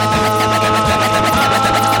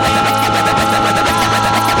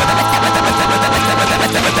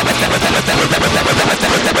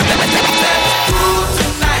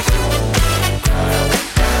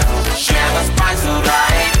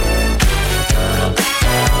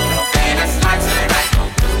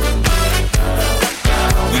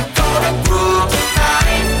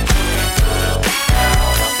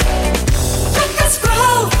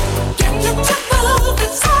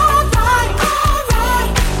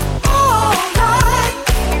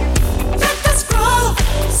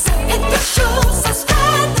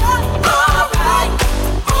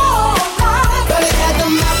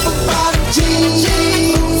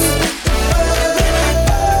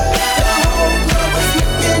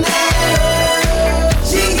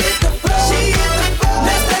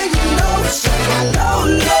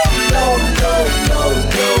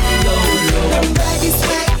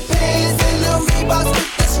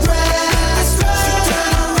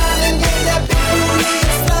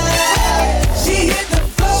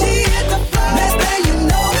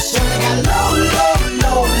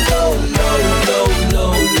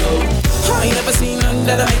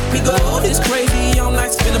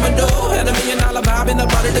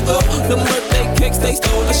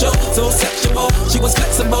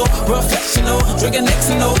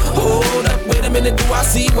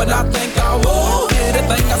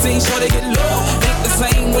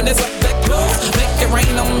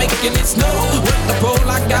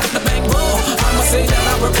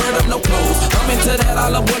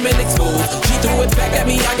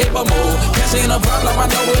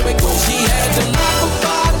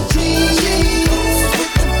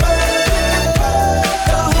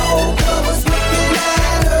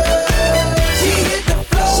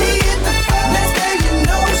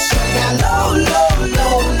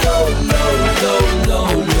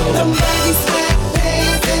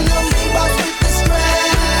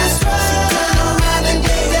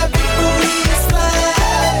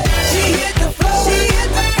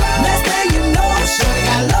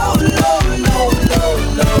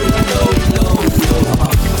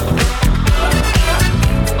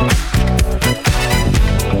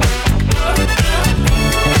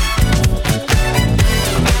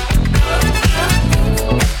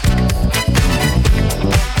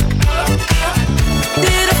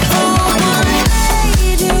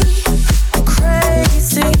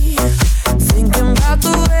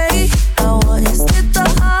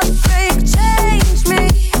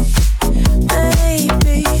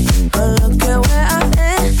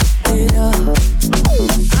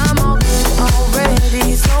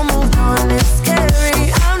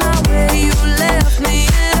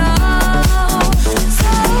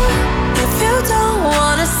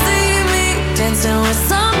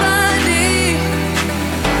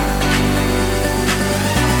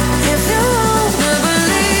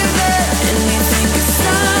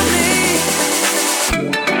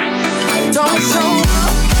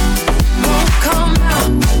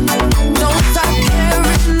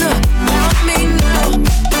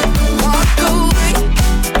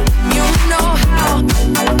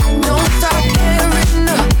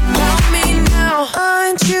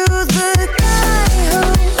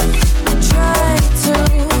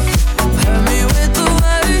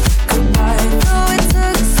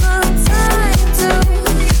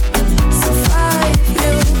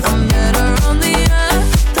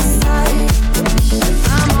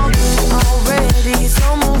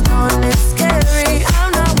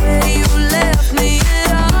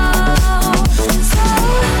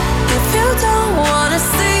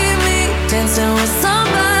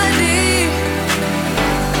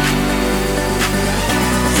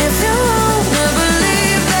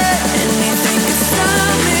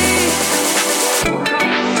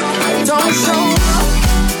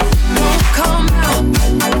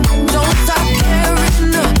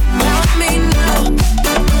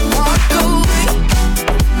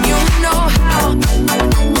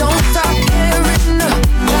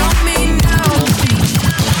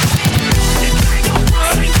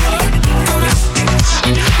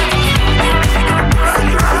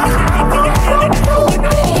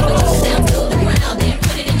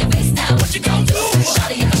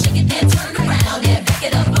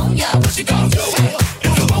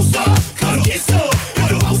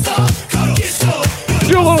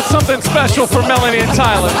 Something special for Melanie and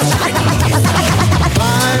Tyler.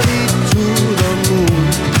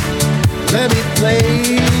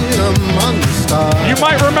 You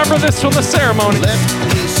might remember this from the ceremony. Let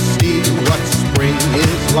me see what spring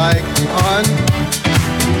is like on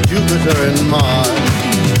Jupiter and Mars.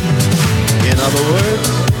 In other words,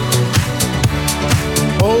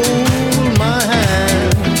 hold my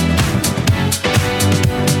hand.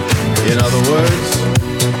 In other words,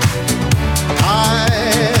 I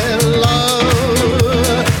love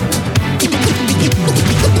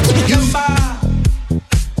you.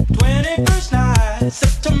 21st night,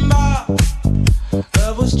 September.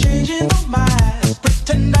 Love was changing the minds,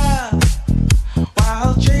 pretender,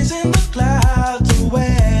 while chasing the clouds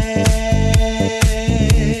away.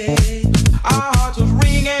 Our hearts were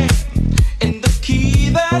ringing in the key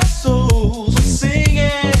that our souls were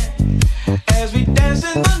singing as we danced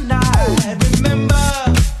in the night. Remember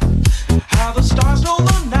how the stars stole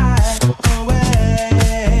the night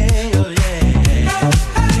away. Oh yeah.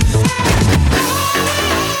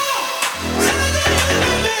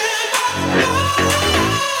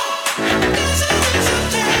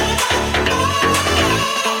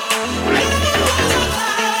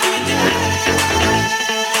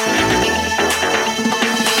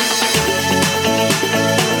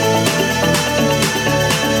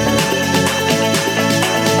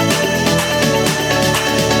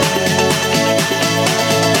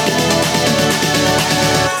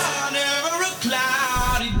 Never a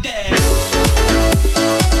cloudy day.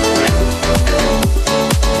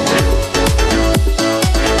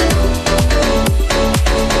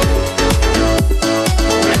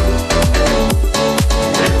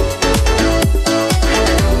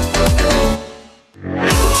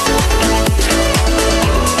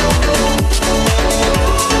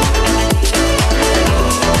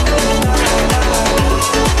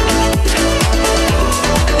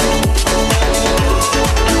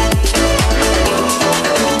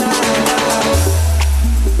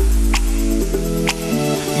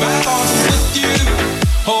 My thoughts are with you,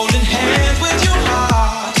 holding hands with your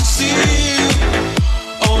heart to see you.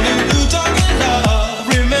 Only blue talking love.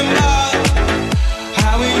 Remember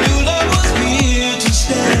how we knew love was here to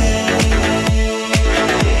stay.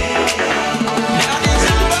 Now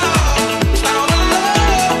December, our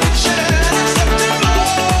love we shared in September.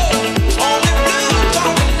 Only blue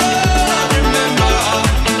talking love. Remember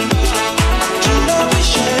true love we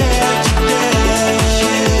shared today.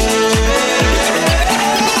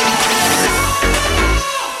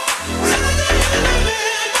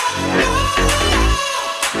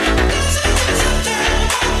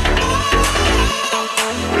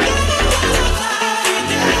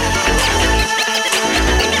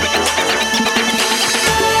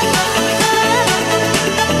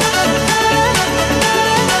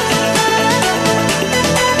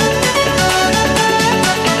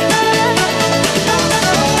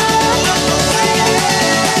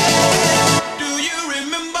 Do you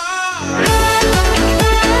remember?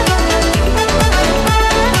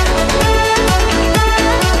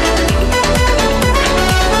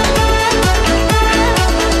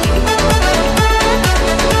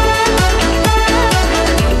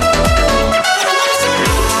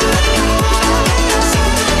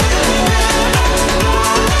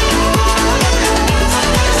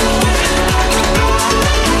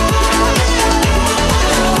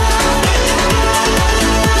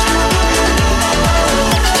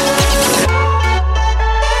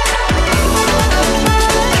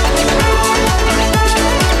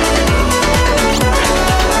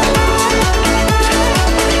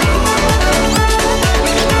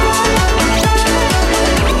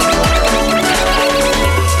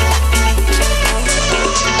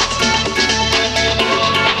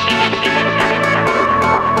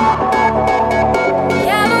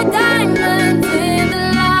 Yellow diamonds in the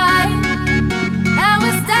light, and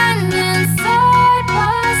we're standing side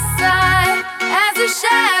by side as a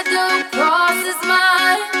shadow crosses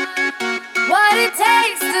mine. What it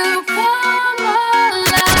takes to come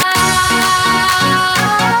alive.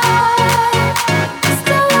 It's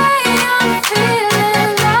the way I'm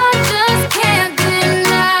feeling, I just can't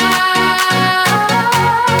deny.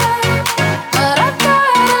 But I've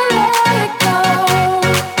gotta let it go.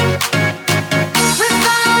 We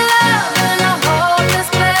found love in a hopeless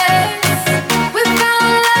place. We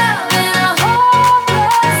found love in a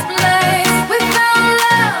hopeless place. We found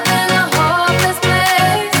love in a hopeless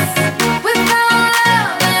place. We found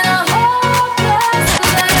love in a hopeless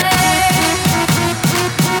place.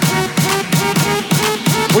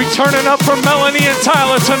 We turning up for Melanie and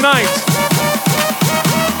Tyler tonight.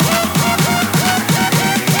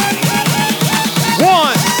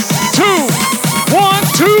 One, two,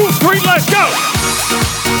 three, let's go.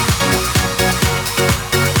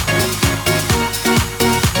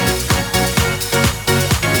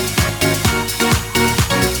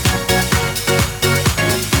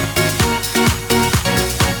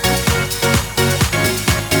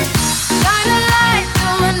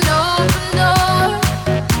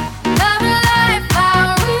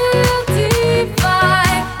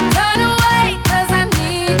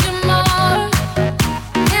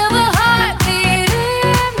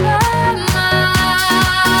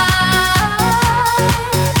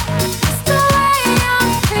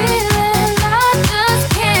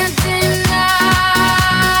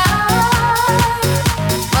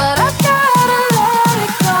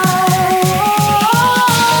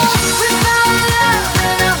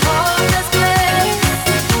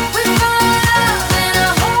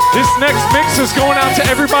 mix is going out to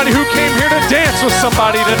everybody who came here to dance with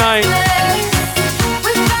somebody tonight.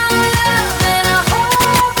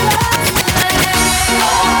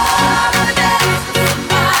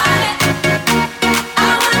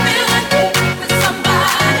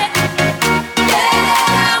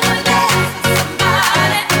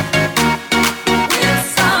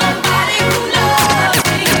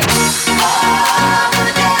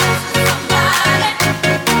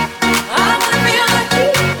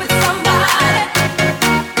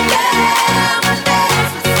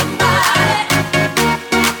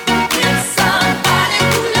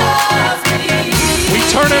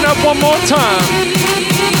 One more time.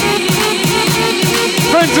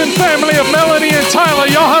 Friends and family of Melanie and Tyler,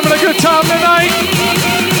 y'all having a good time tonight?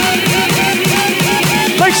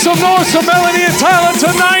 Make some noise for Melanie and Tyler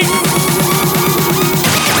tonight.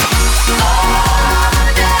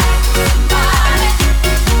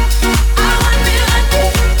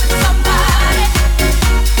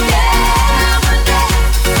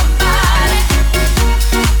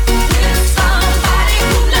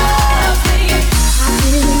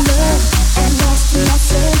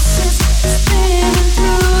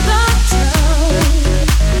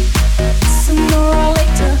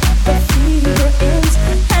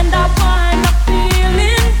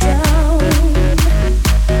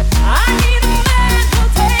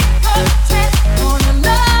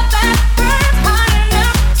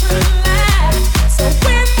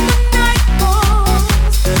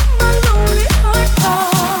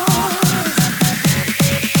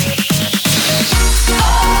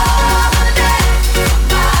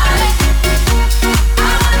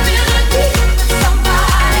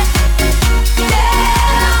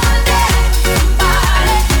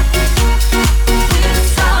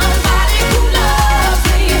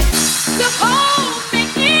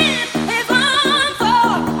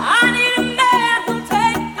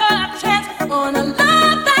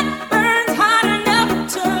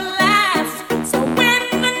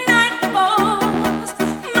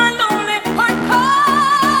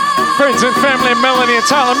 And family, Melanie and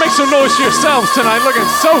Tyler, make some noise for yourselves tonight. Looking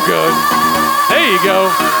so good. There you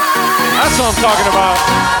go. That's what I'm talking about.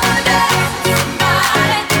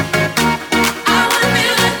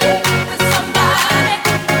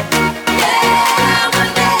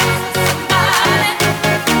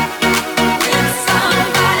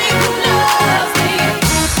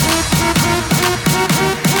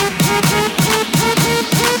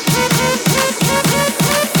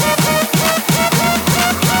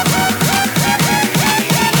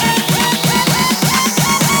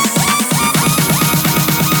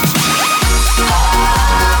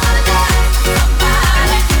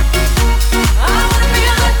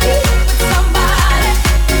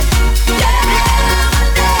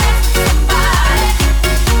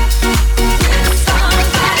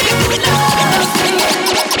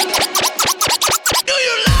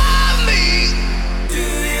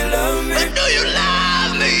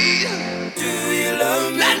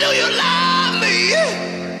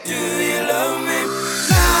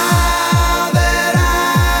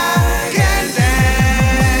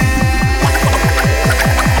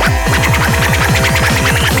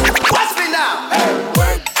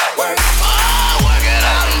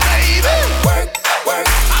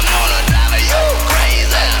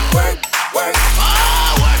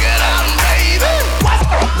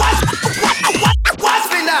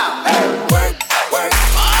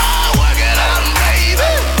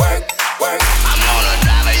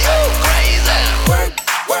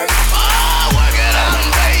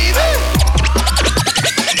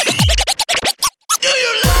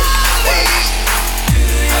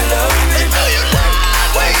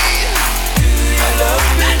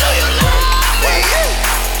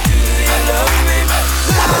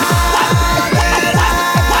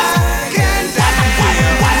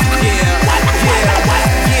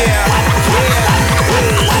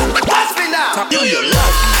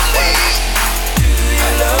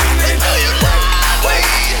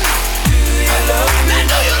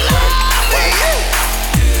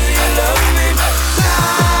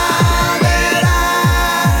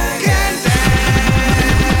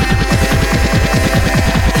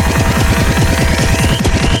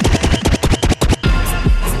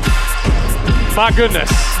 My goodness.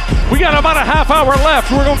 We got about a half hour left.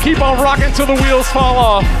 We're going to keep on rocking till the wheels fall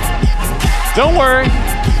off. Don't worry.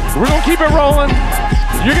 We're going to keep it rolling.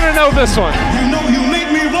 You're going to know this one. You know you make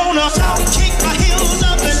me want to kick my heels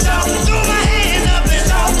up and throw my hands up and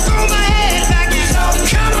throw my head back and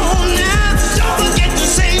come on now. Don't forget to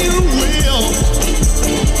say you will.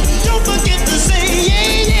 Don't forget to say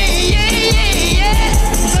yeah, yeah, yeah, yeah, yeah.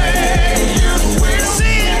 Say you will.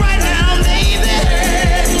 Say it right now, baby.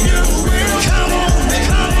 Say you will.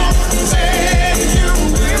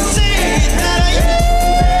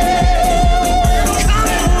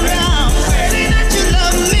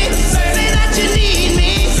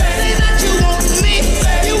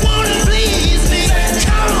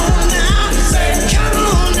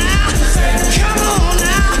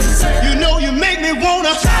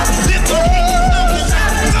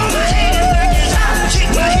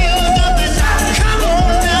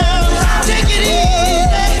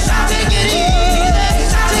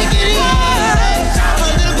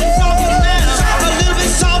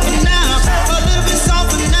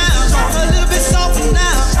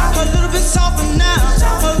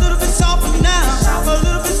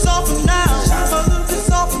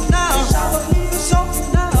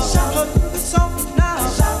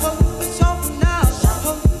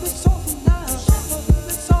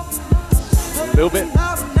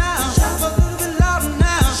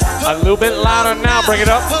 A little bit louder now. Bring it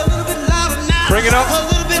up. Bring it up.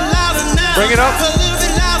 Bring it up.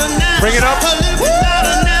 Bring it up.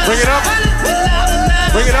 Bring it up.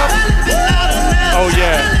 Bring it up. Oh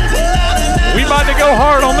yeah. We about to go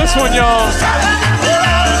hard on this one, y'all.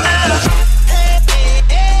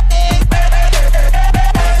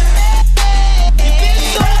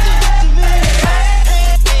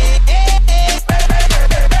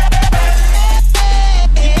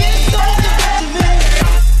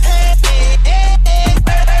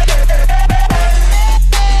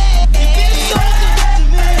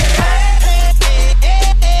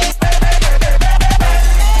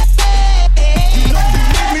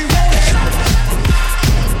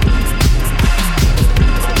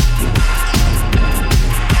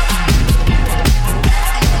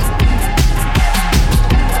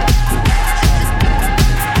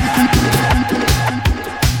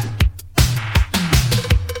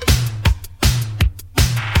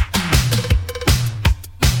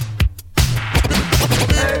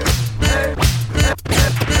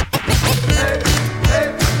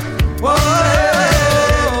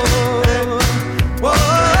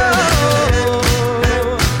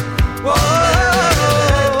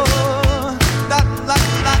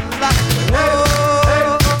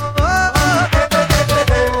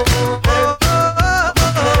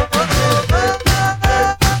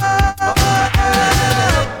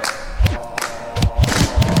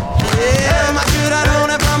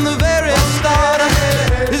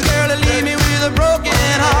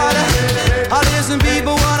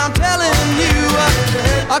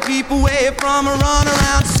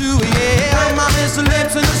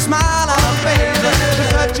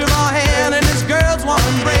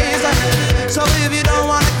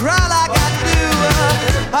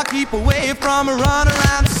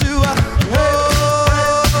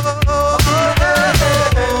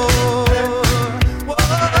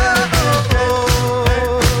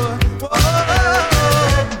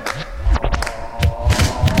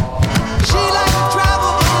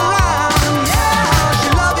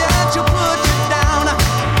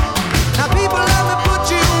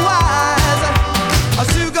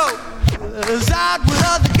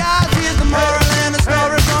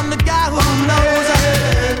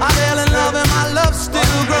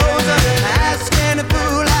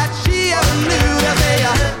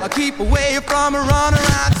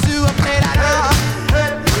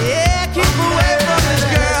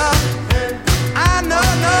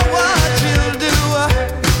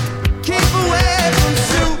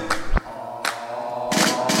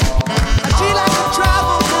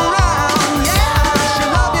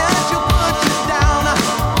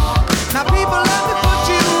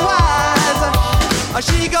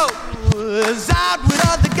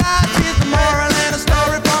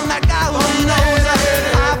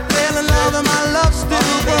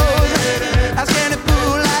 As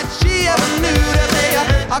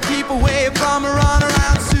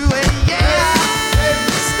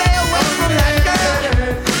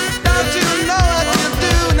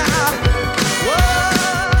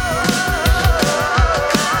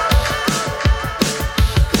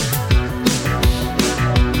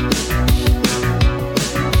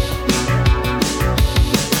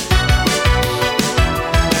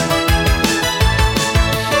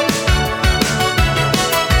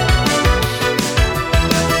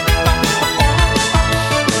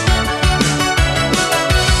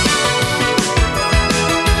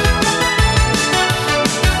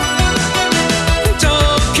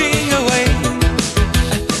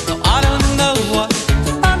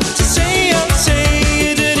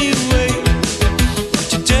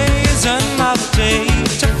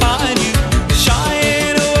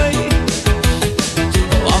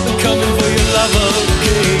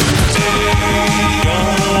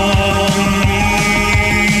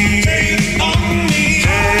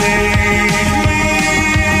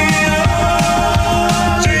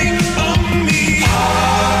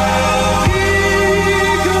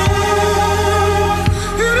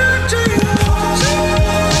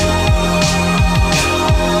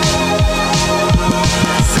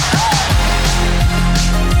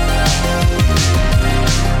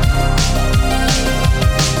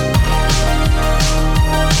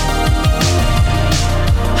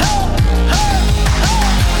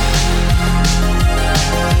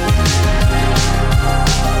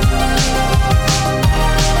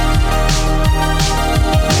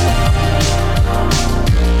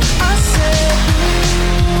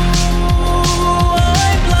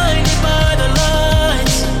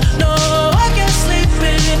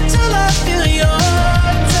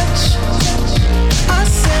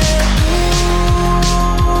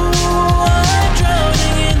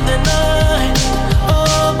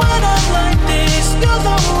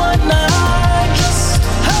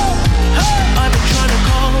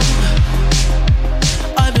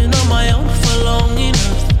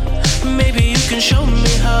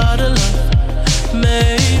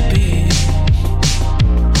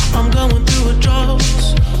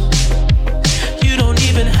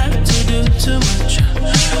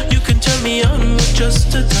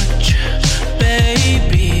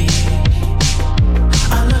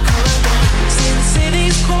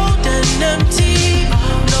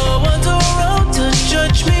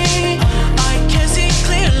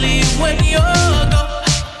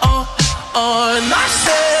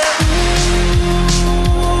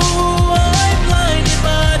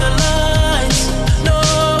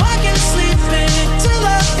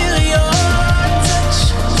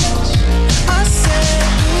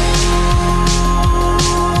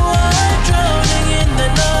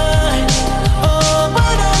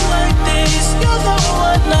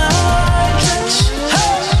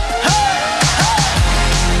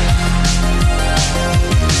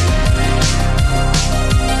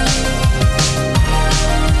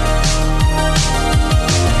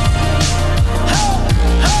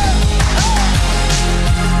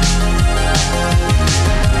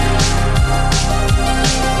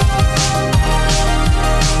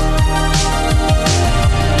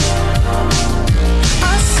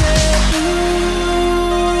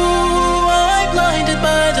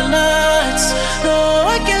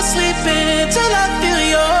I can't sleep until I feel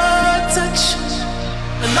your touch.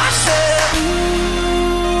 And I said,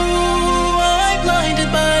 ooh, I'm blinded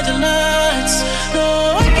by the lights. No,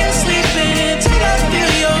 I can't sleep until I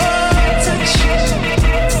feel your touch.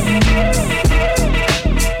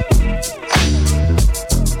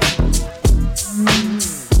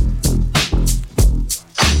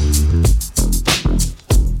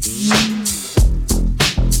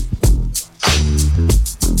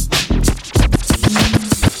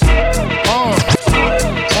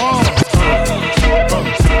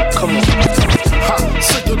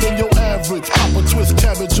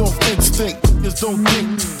 Don't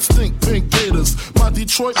think, stink pink gators. My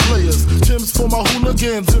Detroit players, Tim's for my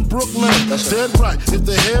hooligans in Brooklyn. That's dead right, if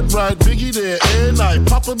the head right, Biggie there every night.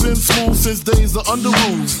 Papa been smooth since days of under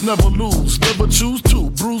rules. Never lose, never choose to.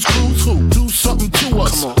 Bruise, cruise, who? Do something to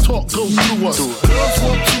us. Talk, go through us. Girls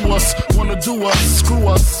want to us, wanna do us, screw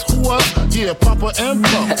us, who us? Yeah, Papa and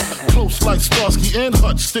Pop. Close like Starsky and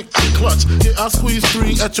Hutch, stick to clutch. Yeah, I squeeze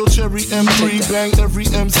 3 at your cherry M3. Bang every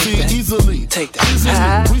MC easily. Take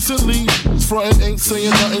that. Recently, frontin' ain't saying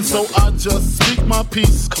nothing, so I just speak my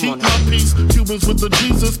peace, keep my peace. Cubans with the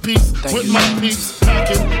Jesus peace, with my peace.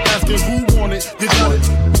 Packing, asking who want it, you got it,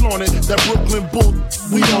 flaunt it. That Brooklyn bull,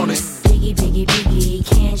 we on it. Biggie, Biggie, Biggie,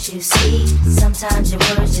 can't you see? Sometimes your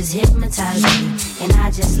words just hypnotize me, and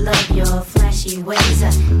I just love your flashy ways.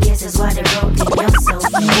 I guess that's why they're broken, you're so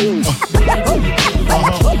mean. Biggie, Biggie,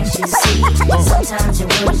 Biggie, can't you see? Sometimes your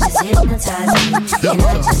words just hypnotize me, and I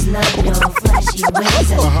just love your flashy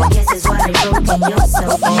ways. I guess that's why they're broken, you're so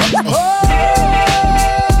mean.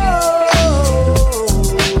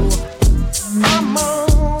 I'm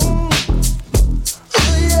on.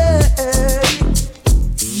 Yeah.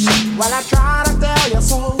 Well, I try to tell you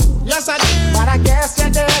so. Yes, I did. But I guess you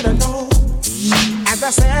didn't know. As I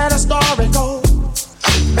said, the story goes.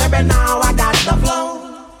 Baby, now I got the flow.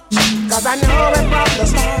 Cause I knew it from the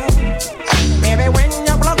start. Baby, when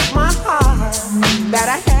you broke my heart, that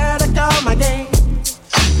I had to come again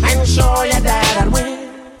and show you that I'd win.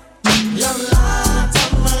 You lied to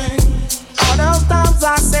me. All those times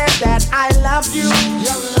I said that I loved you.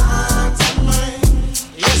 You lied to me.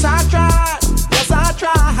 Yes, I tried. Yes, I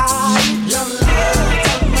tried. You lied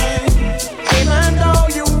to me. Even though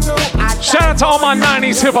you knew I tried. Shout out to all my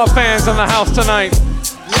 90s hip hop fans in the house tonight.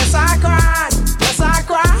 Yes, I cried. Yes, I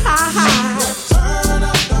cried. Return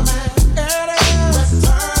of the man. It is.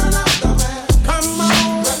 Return of the man. Come on.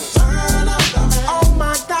 Return of the man. Oh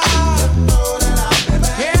my God. You know that I'll be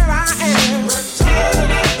back. Here I am.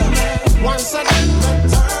 Return of the man. Once again.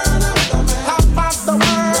 Return of the man. Top of the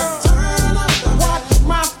world. Return of the man. Watch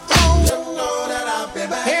my flow. You know that I'll be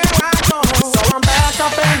back. Here I go. So I'm back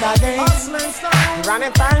up in the game. Hustling stone.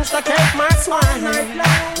 Running things to take my swine.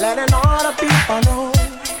 Letting all the people know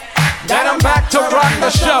that I'm back to rock the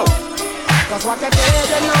show. Cause what you did,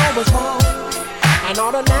 you know was wrong. And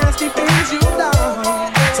all the nasty things you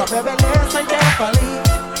done. So baby, listen carefully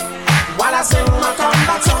while I sing my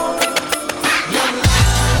comeback song. You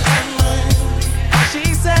lied to me. She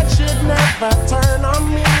said she'd never turn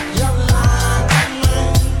on me. You lied to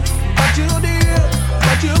me. But you did,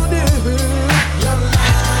 but you did. You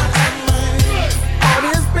lied to me. All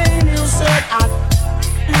this pain you said I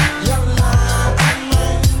did. You lied to me.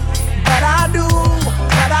 But I do,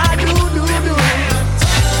 but I do.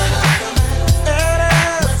 It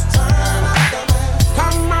is.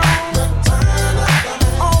 Come on.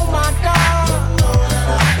 Oh my God.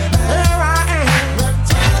 Here I am.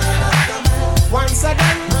 Once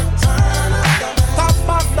again. Top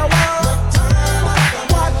of the world.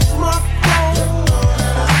 Watch my flow.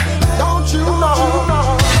 Don't you know?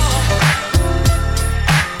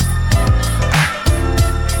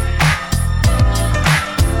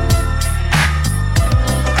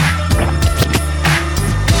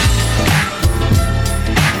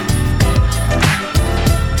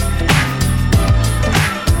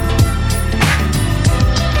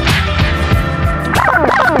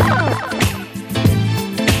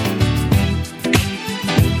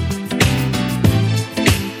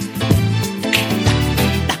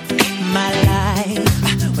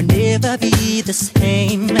 Be the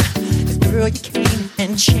same. 'Cause girl, you came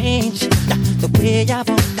and changed the way I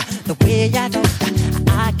want, the way I don't.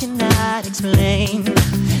 I cannot explain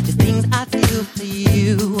the things I feel for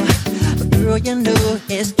you. But girl, you know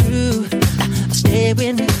it's true. I'll stay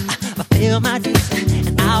with me, I'll feel my dues,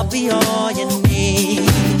 and I'll be all you need.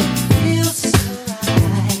 Feels so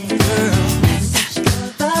right, girl. That's the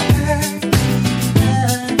perfect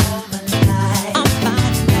love of my life. I'm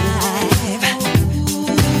fine life.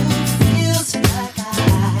 Feels like I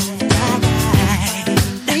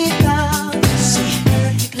deep down, see,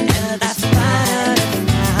 that's fine.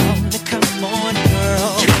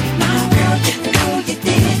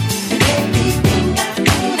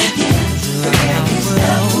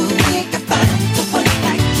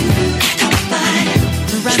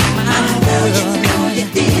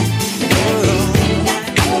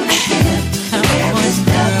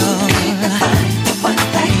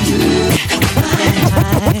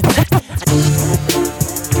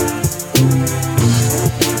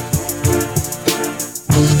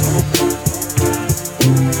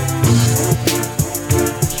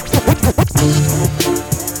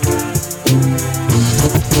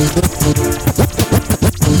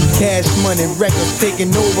 Independent records taking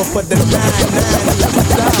over for the 9-9.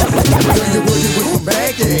 You're working with some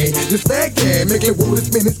bag, yeah. This bag, yeah. Make it water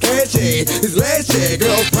spin his cash, yeah. His last, yeah.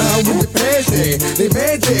 Girls proud with your pass, yeah. They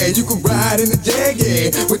mad, yeah. You can ride in the Jag, yeah.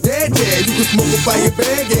 With that, yeah. You can smoke a fire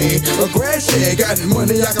bag, yeah. A grass, yeah. Got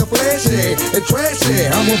money I can flash, yeah. And trash,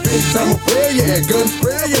 yeah. I'm a big time player, yeah. Gun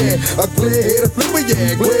spray, yeah. A clear head, a flipper,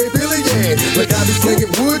 yeah. Glade Billy, yeah. Like I be slinging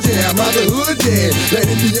wood, yeah. I'm out the hood, yeah. Let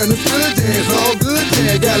it be understood, yeah. It's all good,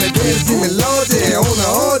 yeah. Got a dance team and law, yeah. On the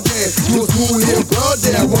hard, yeah. You a smooth little broad,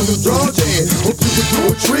 yeah. I want to draw, yeah. Hope you can do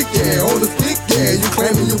a trick, yeah. On the stick, yeah. You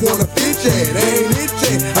claiming you want a bitch, yeah. That ain't it,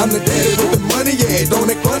 yeah. I'm the daddy with the money, yeah. Don't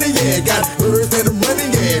act funny, yeah. Got birds and I'm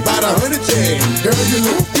running, yeah. About 100, yeah. Girl, you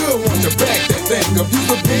look good, want to back that thing up. You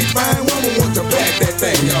a big fine woman, want to back that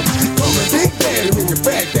thing up. Call me Big Daddy when you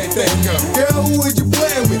back that thing up. Girl, who would you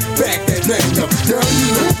playing with? Back that thing up. Girl, you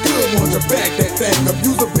look good, want to back that thing up.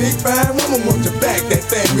 You a big fine woman, want to back that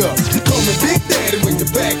thing up. Call me Big Daddy when you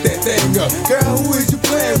back that thing up. Girl, who is you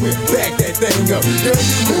playing with? Back that thing up. Girl,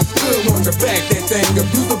 you look good, want to back that thing up.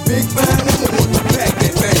 You a big fine woman, want to back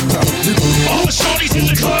that thing up. All the shorties in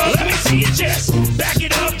the club, let me see your chest. Back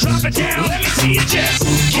it up, drop it down, let me see your chest.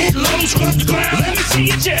 Get low, scrub the ground, let me see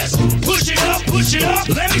your chest. Push it up,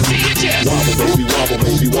 let me see your chest. Wobble, baby, wobble,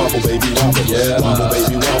 baby, wobble, baby, wobble. Yeah. Wobble,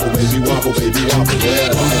 baby, wobble, baby, wobble, baby, wobble.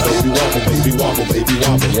 Yeah. Wobble, baby, wobble, baby, wobble, baby,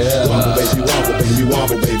 wobble. Yeah. Wobble, baby, wobble, baby,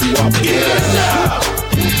 wobble, baby, wobble. Get it now.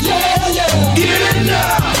 Yeah, yeah. Get it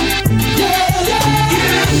now. Yeah, yeah.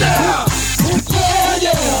 Get it now. Yeah,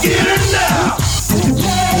 yeah. Get it now.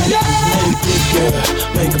 Yeah, yeah. Hey, big girl,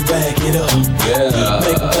 make 'em back it up. Yeah.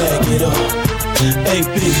 Make 'em back it up. Hey,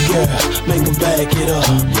 big girl, make 'em back it up.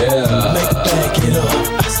 Yeah. Make 'em back it up.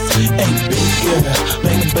 Hey, big girl,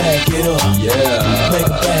 make 'em back it up. Yeah. Make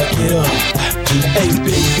 'em back it up. Hey,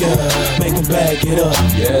 big girl, make 'em back it up.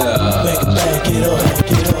 Yeah. Make 'em back it up.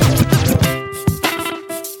 Get up.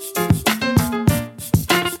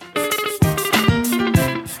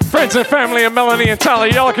 Friends and family of Melanie and Tyler,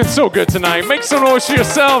 y'all looking so good tonight. Make some noise for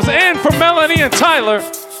yourselves and for Melanie and Tyler.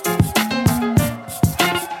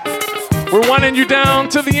 We're winding you down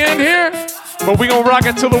to the end here, but we gonna rock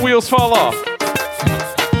it till the wheels fall off.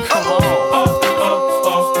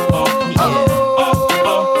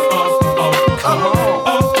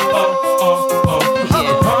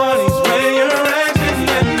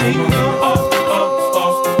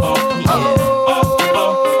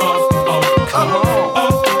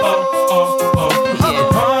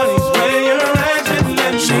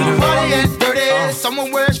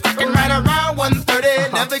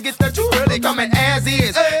 Coming as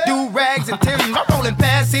is, do rags and Timbs, I'm rolling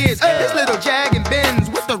past his. This little Jag and Benz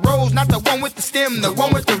with the rolls, not the one with the stem, the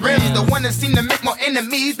one with the rims, the one that seem to make more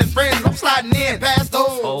enemies than friends. I'm sliding in past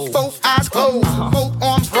those, both eyes closed, both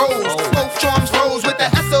arms rose, both charms rose with the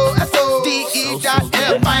S-O-S-O-D-E.F.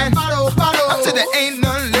 Fine bottle, up to the ain't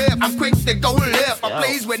none left. I'm quick to go left, I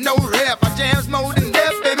plays with no rep, I jams more than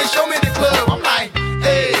death, baby, show me the club. I'm like,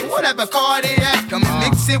 hey, whatever car they at, come and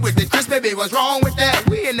mix it with the crisp, baby, what's wrong with that?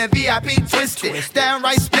 We in the VIP twisted,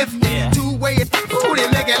 downright spiffed, two-way, ooh, they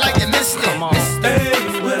make it like you missed it. Hey,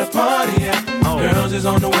 where the party at? Girls is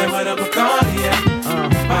on the way, where the Bacardi at?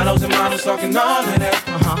 Models and models talking all of that.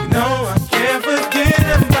 You know I can't forget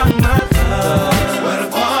about my love. Where the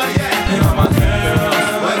party at? And all my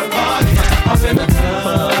girls, where the party at? Up in the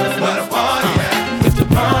club, where the party at? If the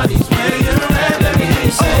party's where you're at, let me hear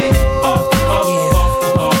you say, oh, oh,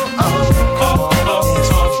 oh, oh, oh, oh, oh,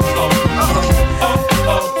 oh, oh,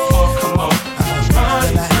 oh, oh, come on. The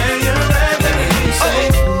party's where you're at, let me hear you say,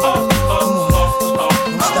 oh, oh, oh, oh, oh, oh,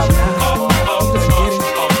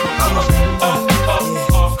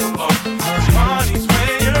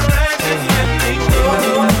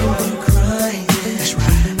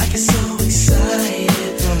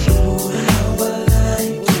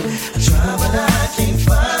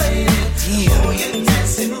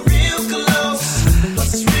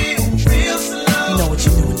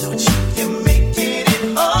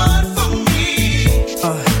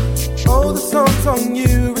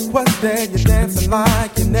 that you're dancing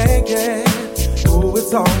like you're naked. Oh,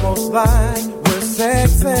 it's almost like we're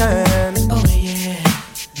sexing. Oh yeah.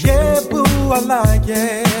 Yeah, boo, I like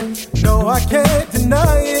it. No, I can't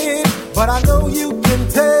deny it, but I know you can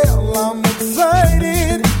tell I'm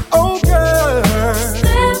excited. Oh, girl.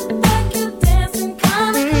 Step back, you're dancing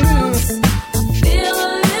kinda close. I feel a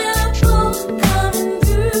little pull coming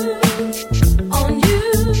through on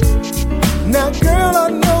you. Now, girl, I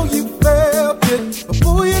know you felt it, but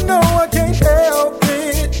boo, you know I can't help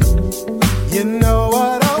it. You know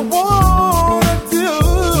what I wanna do.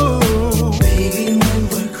 Baby, when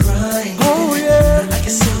we're crying, oh yeah, I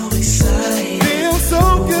get so excited. Feel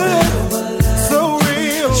so good.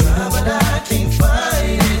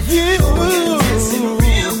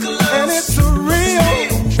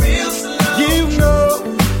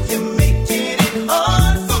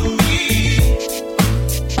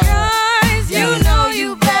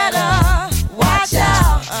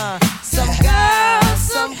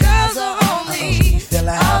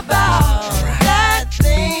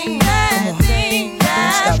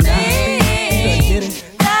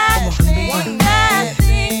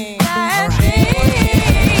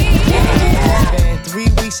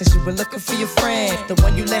 since you were looking for your friend. The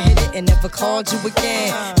one you let hit it and never called you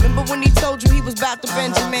again. Remember when he told you he was about to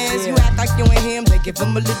Benjamins? You act like you ain't him, they give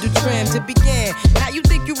him a little trim to begin. How you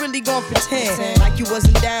think you really gon' pretend? Like you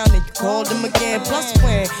wasn't down and you called him again. Plus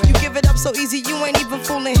when you give it up so easy, you ain't even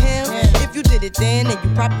fooling him. If you did it then you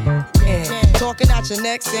probably talking out your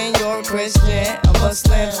neck saying you're a Christian, a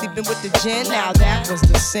Muslim, sleeping with the gin. Now that was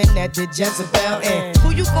the sin that did Jezebel in. Who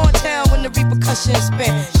you gonna tell when the repercussions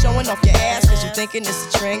spin? Showing off your ass cause you thinking it's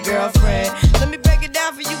a trend, girlfriend. Let me break it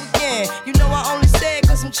down for you again. You know I only say it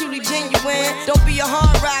cause I'm truly genuine. Don't be a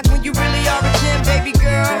hard rock when you really are a gem, baby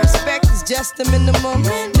girl. Respect is just the minimum.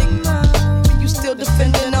 Nigga, you still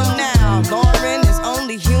defending them now. Lauren is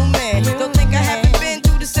only human. Don't think I haven't been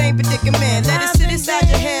through the same predicament. Let it sit inside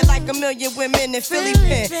your head like a million women in Philly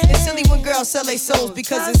pen. It's silly when girls sell their souls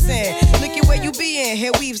because it's sin. Look at where you be in.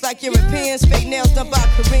 Hair weaves like Europeans. Fake nails done by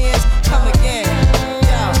Koreans. Come again.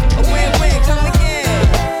 Yo, a win-win. Come again.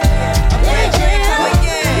 A win-win. Come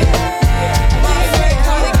again. Win-win.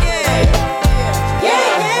 Come again. Yeah.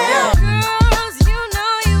 Girls, you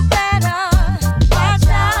know you better watch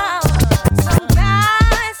out. Some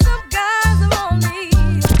guys are only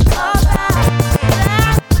about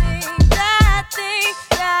that thing.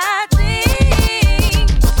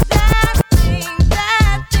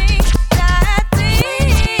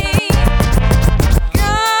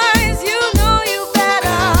 Guys, you know you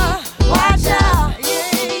better watch out.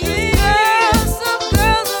 Girls, some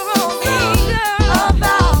girls are only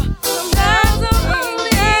about. Some guys are only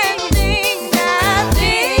that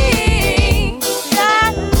thing.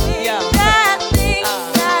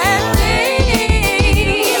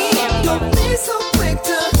 Don't be so quick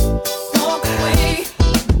to walk away.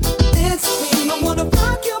 It's me. I wanna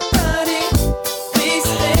rock your body. Please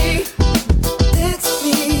stay. It's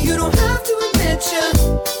me. You don't have to admit you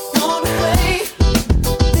want away.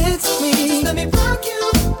 It's me. Just let me rock you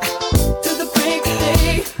to the break of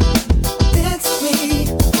day. It's me.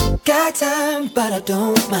 Got time, but I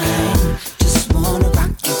don't mind. Just wanna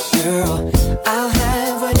rock you, girl. I'll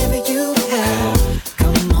have whatever you have.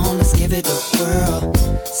 Come on, let's give it a whirl.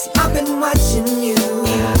 See, I've been watching you,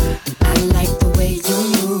 and I like the way you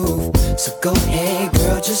move. So go ahead,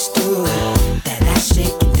 girl, just do that ass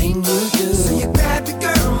shaking thing you do. So you grab your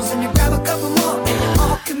girls and you grab a couple more, and you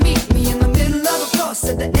all can meet me in the middle of the floor.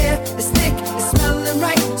 So the air is thick, it's smelling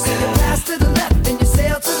right. So you pass to the left and you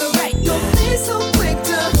sail to the right. Don't be so quick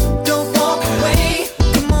to don't walk away.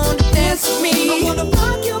 Come on, dance with me. I wanna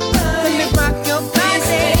rock your body. Let me rock your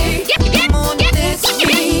body. Come on, dance with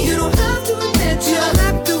me. You don't have to admit you.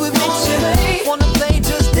 Wanna play,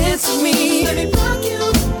 just dance with me. Let me rock you.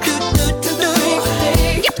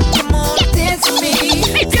 Come on, dance with me.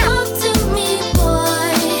 Talk to me,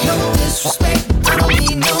 boy. No disrespect, I don't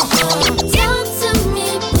mean no harm. Talk to me,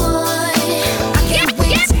 boy. I can't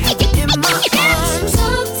wait to have you in my arms.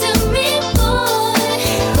 Talk to me, boy.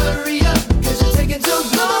 Hurry up, cause you're taking too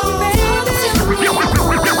long. Girl, show me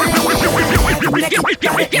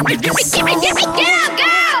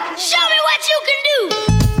what you can do.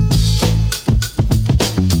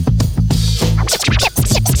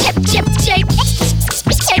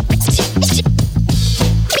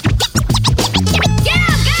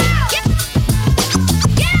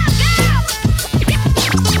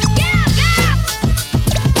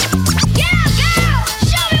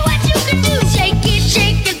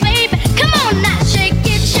 Shake it, baby. Come on now, shake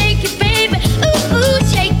it, baby. Ooh,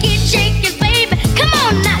 shake it, baby. Come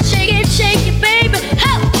on now, shake it, baby.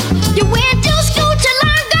 Ho! You went to school to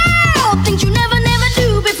learn, girl, things you never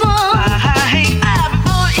do before.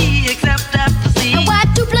 Except after C. And why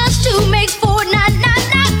 2 + 2 makes 4? Now, I'm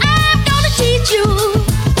gonna teach you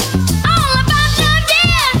all about love,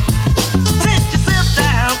 yeah. Sit yourself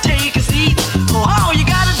down, take a seat. Oh, all you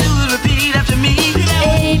gotta do is repeat after me.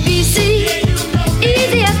 A, B, C,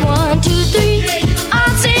 easy as 1, 2, 3.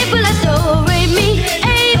 All simple as do, re, mi.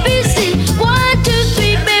 A, B, C, 1, 2,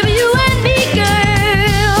 3, baby, you and me,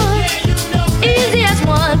 girl. Easy as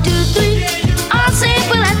 1, 2, 3. All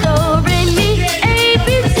simple as do, re, mi. A, B,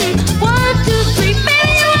 C, 1, 2, 3,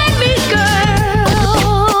 baby, you and me, girl.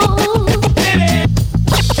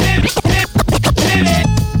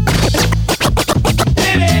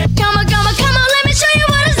 Come on, let me show you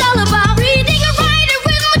what it's all about. Reading and writing,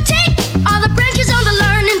 arithmetic, all the branches on the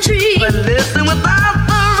learning tree. But listen without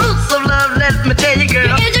the roots of love, let me tell you,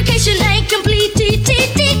 girl. Your education ain't complete.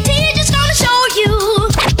 Just gonna show you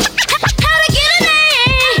how to get an A.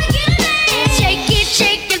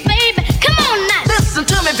 Shake it, baby. Come on now. Listen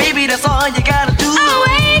to me, baby, that's all you gotta do. Oh,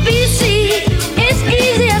 A, B, C. It's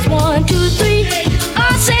easy as 1, 2, 3.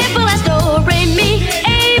 All simple as do, re, mi.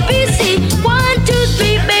 A, B, C. 1, 2,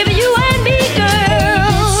 3, baby, you and me,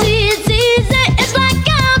 girl.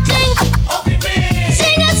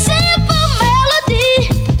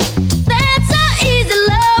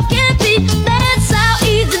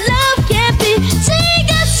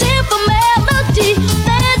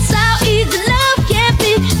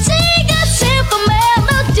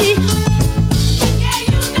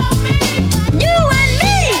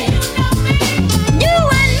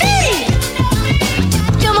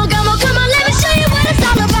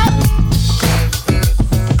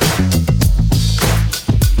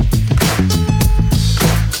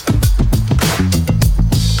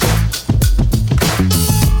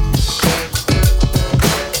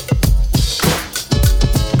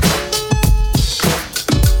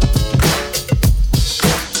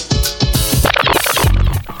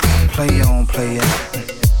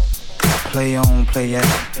 play it.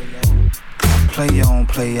 Play on,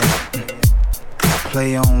 play it.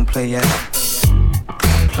 Play on, play it.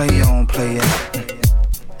 Play on, play it.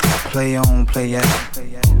 Play on, play it.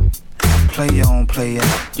 Play on, play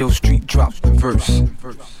it. Yo, street drops the verse.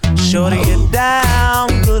 Shorty get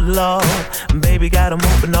down, good lord. Baby got 'em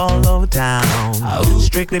open all over town.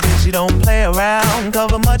 Strictly bitch, you don't play around.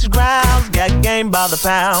 Cover much ground, got game by the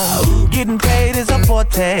pound. Getting paid is a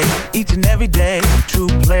forte, each and every day. True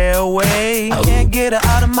play away, can't get her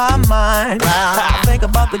out of my mind. I think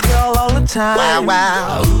about the girl all the time.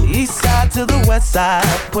 East side to the west side,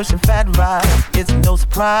 pushing fat rides, it's no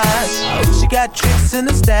surprise. She got tricks in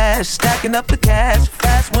the stash, stacking up the cash,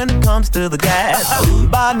 fast when it comes to the gas.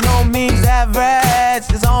 By no means average,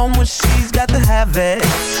 it's on when she's got to have it.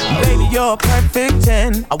 Baby, you're a perfect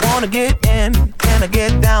 10, I wanna get in. Can I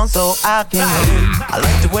get down so I can win? I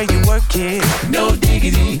like the way you work it, no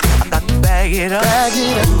diggity. I got to bag it up.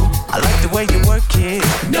 I like the way you work it,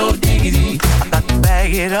 no diggity. I got to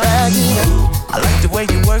bag it up. I like the way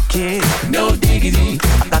you work it, no diggity.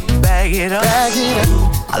 I got to bag it up.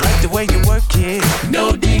 I like the way you work it,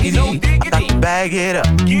 no diggity. I got to bag it up.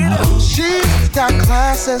 She's got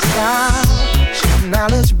class and style, she's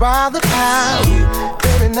knowledge by the pound.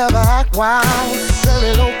 Baby never act wild,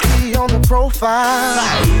 very low key on the profile.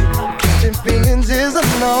 Catching feelings is a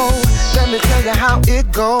no, let me tell you how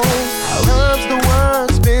it goes. Curves the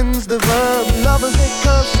word, spins the verb, lovers it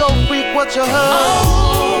curves so freak what you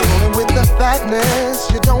heard. Rolling with the fatness,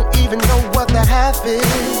 you don't even know what the half is.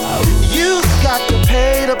 You got to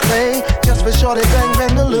pay to play, just for shorty bang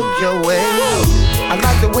bang to look your way. I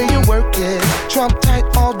like the way you work it, trump tight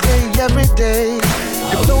all day, every day.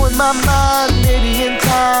 You're blowing my mind, maybe in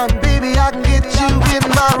time, baby I can get you in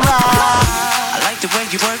my ride. I like the way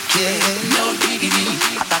you work it, no diggity.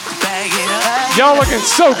 I got to bag it up. Y'all looking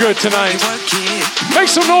so good tonight. Make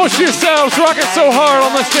some noise for yourselves, rocking so hard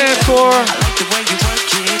on this dance floor.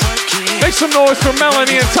 Make some noise for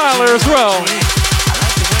Melanie and Tyler as well.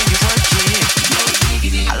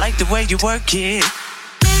 I like the way you work it.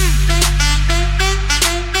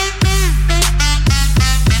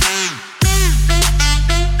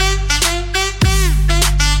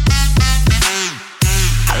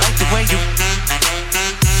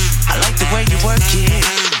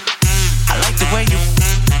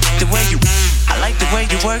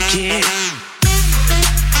 Work it.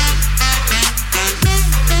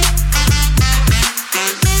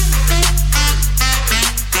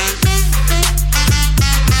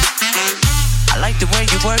 I like the way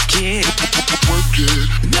you work it. Work it.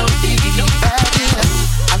 No diggity, no bag it.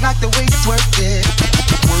 I like the way you work it.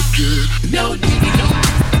 Work it. No diggity, no.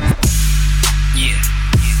 Yeah.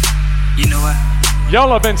 You know what?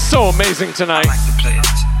 Y'all have been so amazing tonight.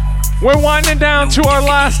 We're winding down to our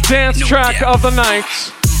last dance track of the night,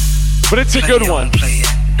 but it's a good one.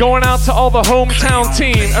 Going out to all the hometown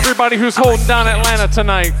team, everybody who's holding down Atlanta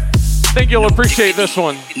tonight. Think you'll appreciate this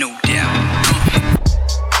one. No doubt.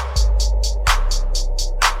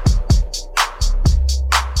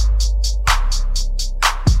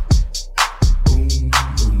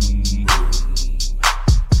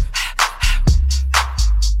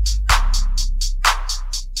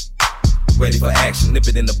 Ready for action, nip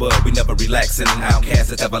it in the bud, we never relaxing.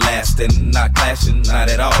 Outcast is everlasting, not clashing, not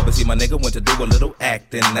at all. But see, my nigga went to do a little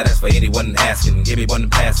acting. Now that's for anyone asking. Give me one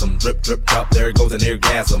and pass 'em. Drip, drip, drop, there it goes an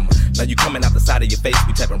orgasm. Now you coming out the side of your face,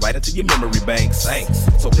 we tapping right into your memory bank. Thanks.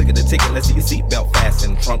 So click at the ticket, let's see your seatbelt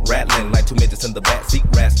fasten. Trunk rattling like 2 midgets in the back seat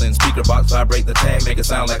wrestling. Speaker box vibrate the tag, make it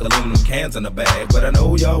sound like aluminum cans in a bag. But I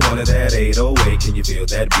know y'all wanted that 808, can you feel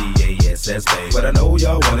that BASS bass? But I know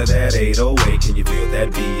y'all wanted that 808, can you feel that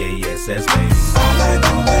BASS bass? I like the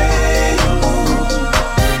way you move.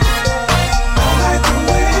 I like the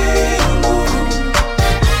way you move.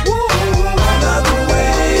 Woo, I love the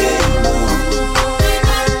way you move.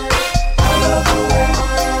 I love the way.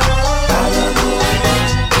 I love the way.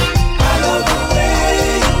 I love the way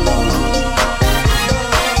you move.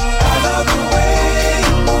 I love the way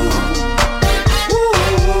you move. Woo,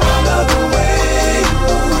 I love the way you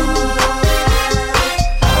move.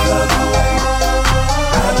 I love the way.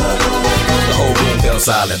 I love the way. The whole room fell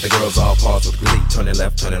silent, the girls all paused with glee. Turning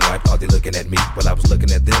left, turning right, thought they looking at me. Well, I was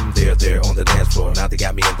looking at them, there on the dance floor. Now they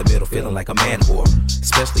got me in the middle, feeling like a man whore.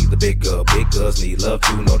 Especially the big girls need love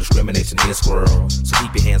too, no discrimination here, squirrel. So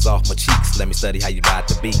keep your hands off my cheeks, let me study how you ride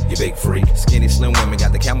the beat, you big freak. Skinny, slim women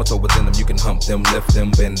got the camel toe within them, you can hump them, lift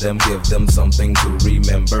them, bend them, give them something to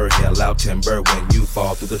remember. Hell out timber when you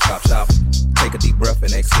fall through the chop shop. Take a deep breath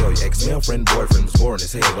and exhale. Your ex-girlfriend, boyfriend was boring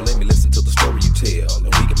as hell. Well, let me listen to the story you tell,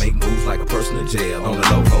 and we can make moves like a person in jail on the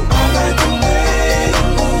low. I like the way you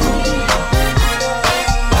move.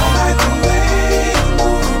 I like the way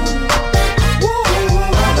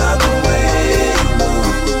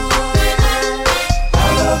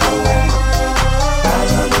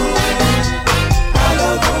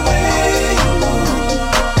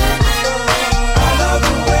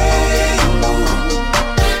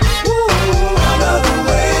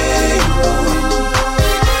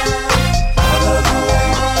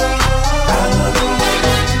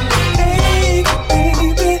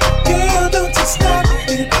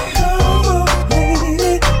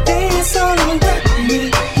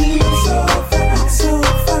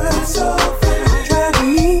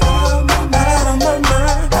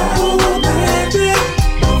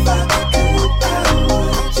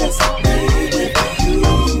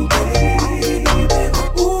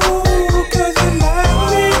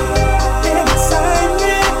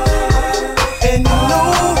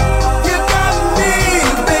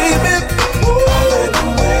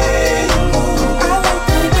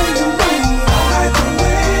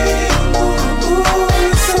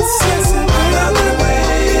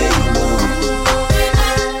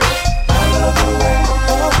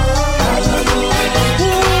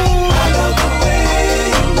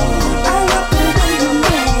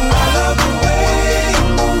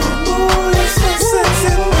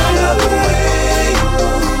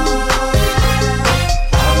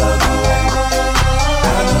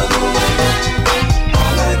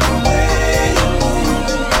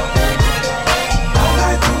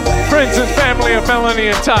with Melanie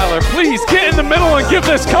and Tyler. Please get in the middle and give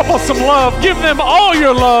this couple some love. Give them all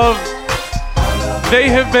your love. They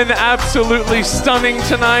have been absolutely stunning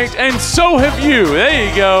tonight, and so have you. There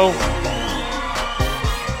you go.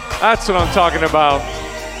 That's what I'm talking about.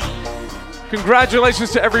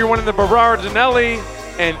 Congratulations to everyone in the Berardinelli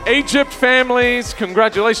and Egypt families.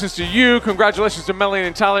 Congratulations to you. Congratulations to Melanie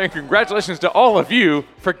and Tyler. And congratulations to all of you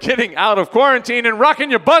for getting out of quarantine and rocking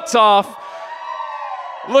your butts off.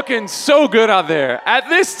 Looking so good out there. At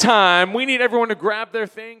this time, we need everyone to grab their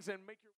things and make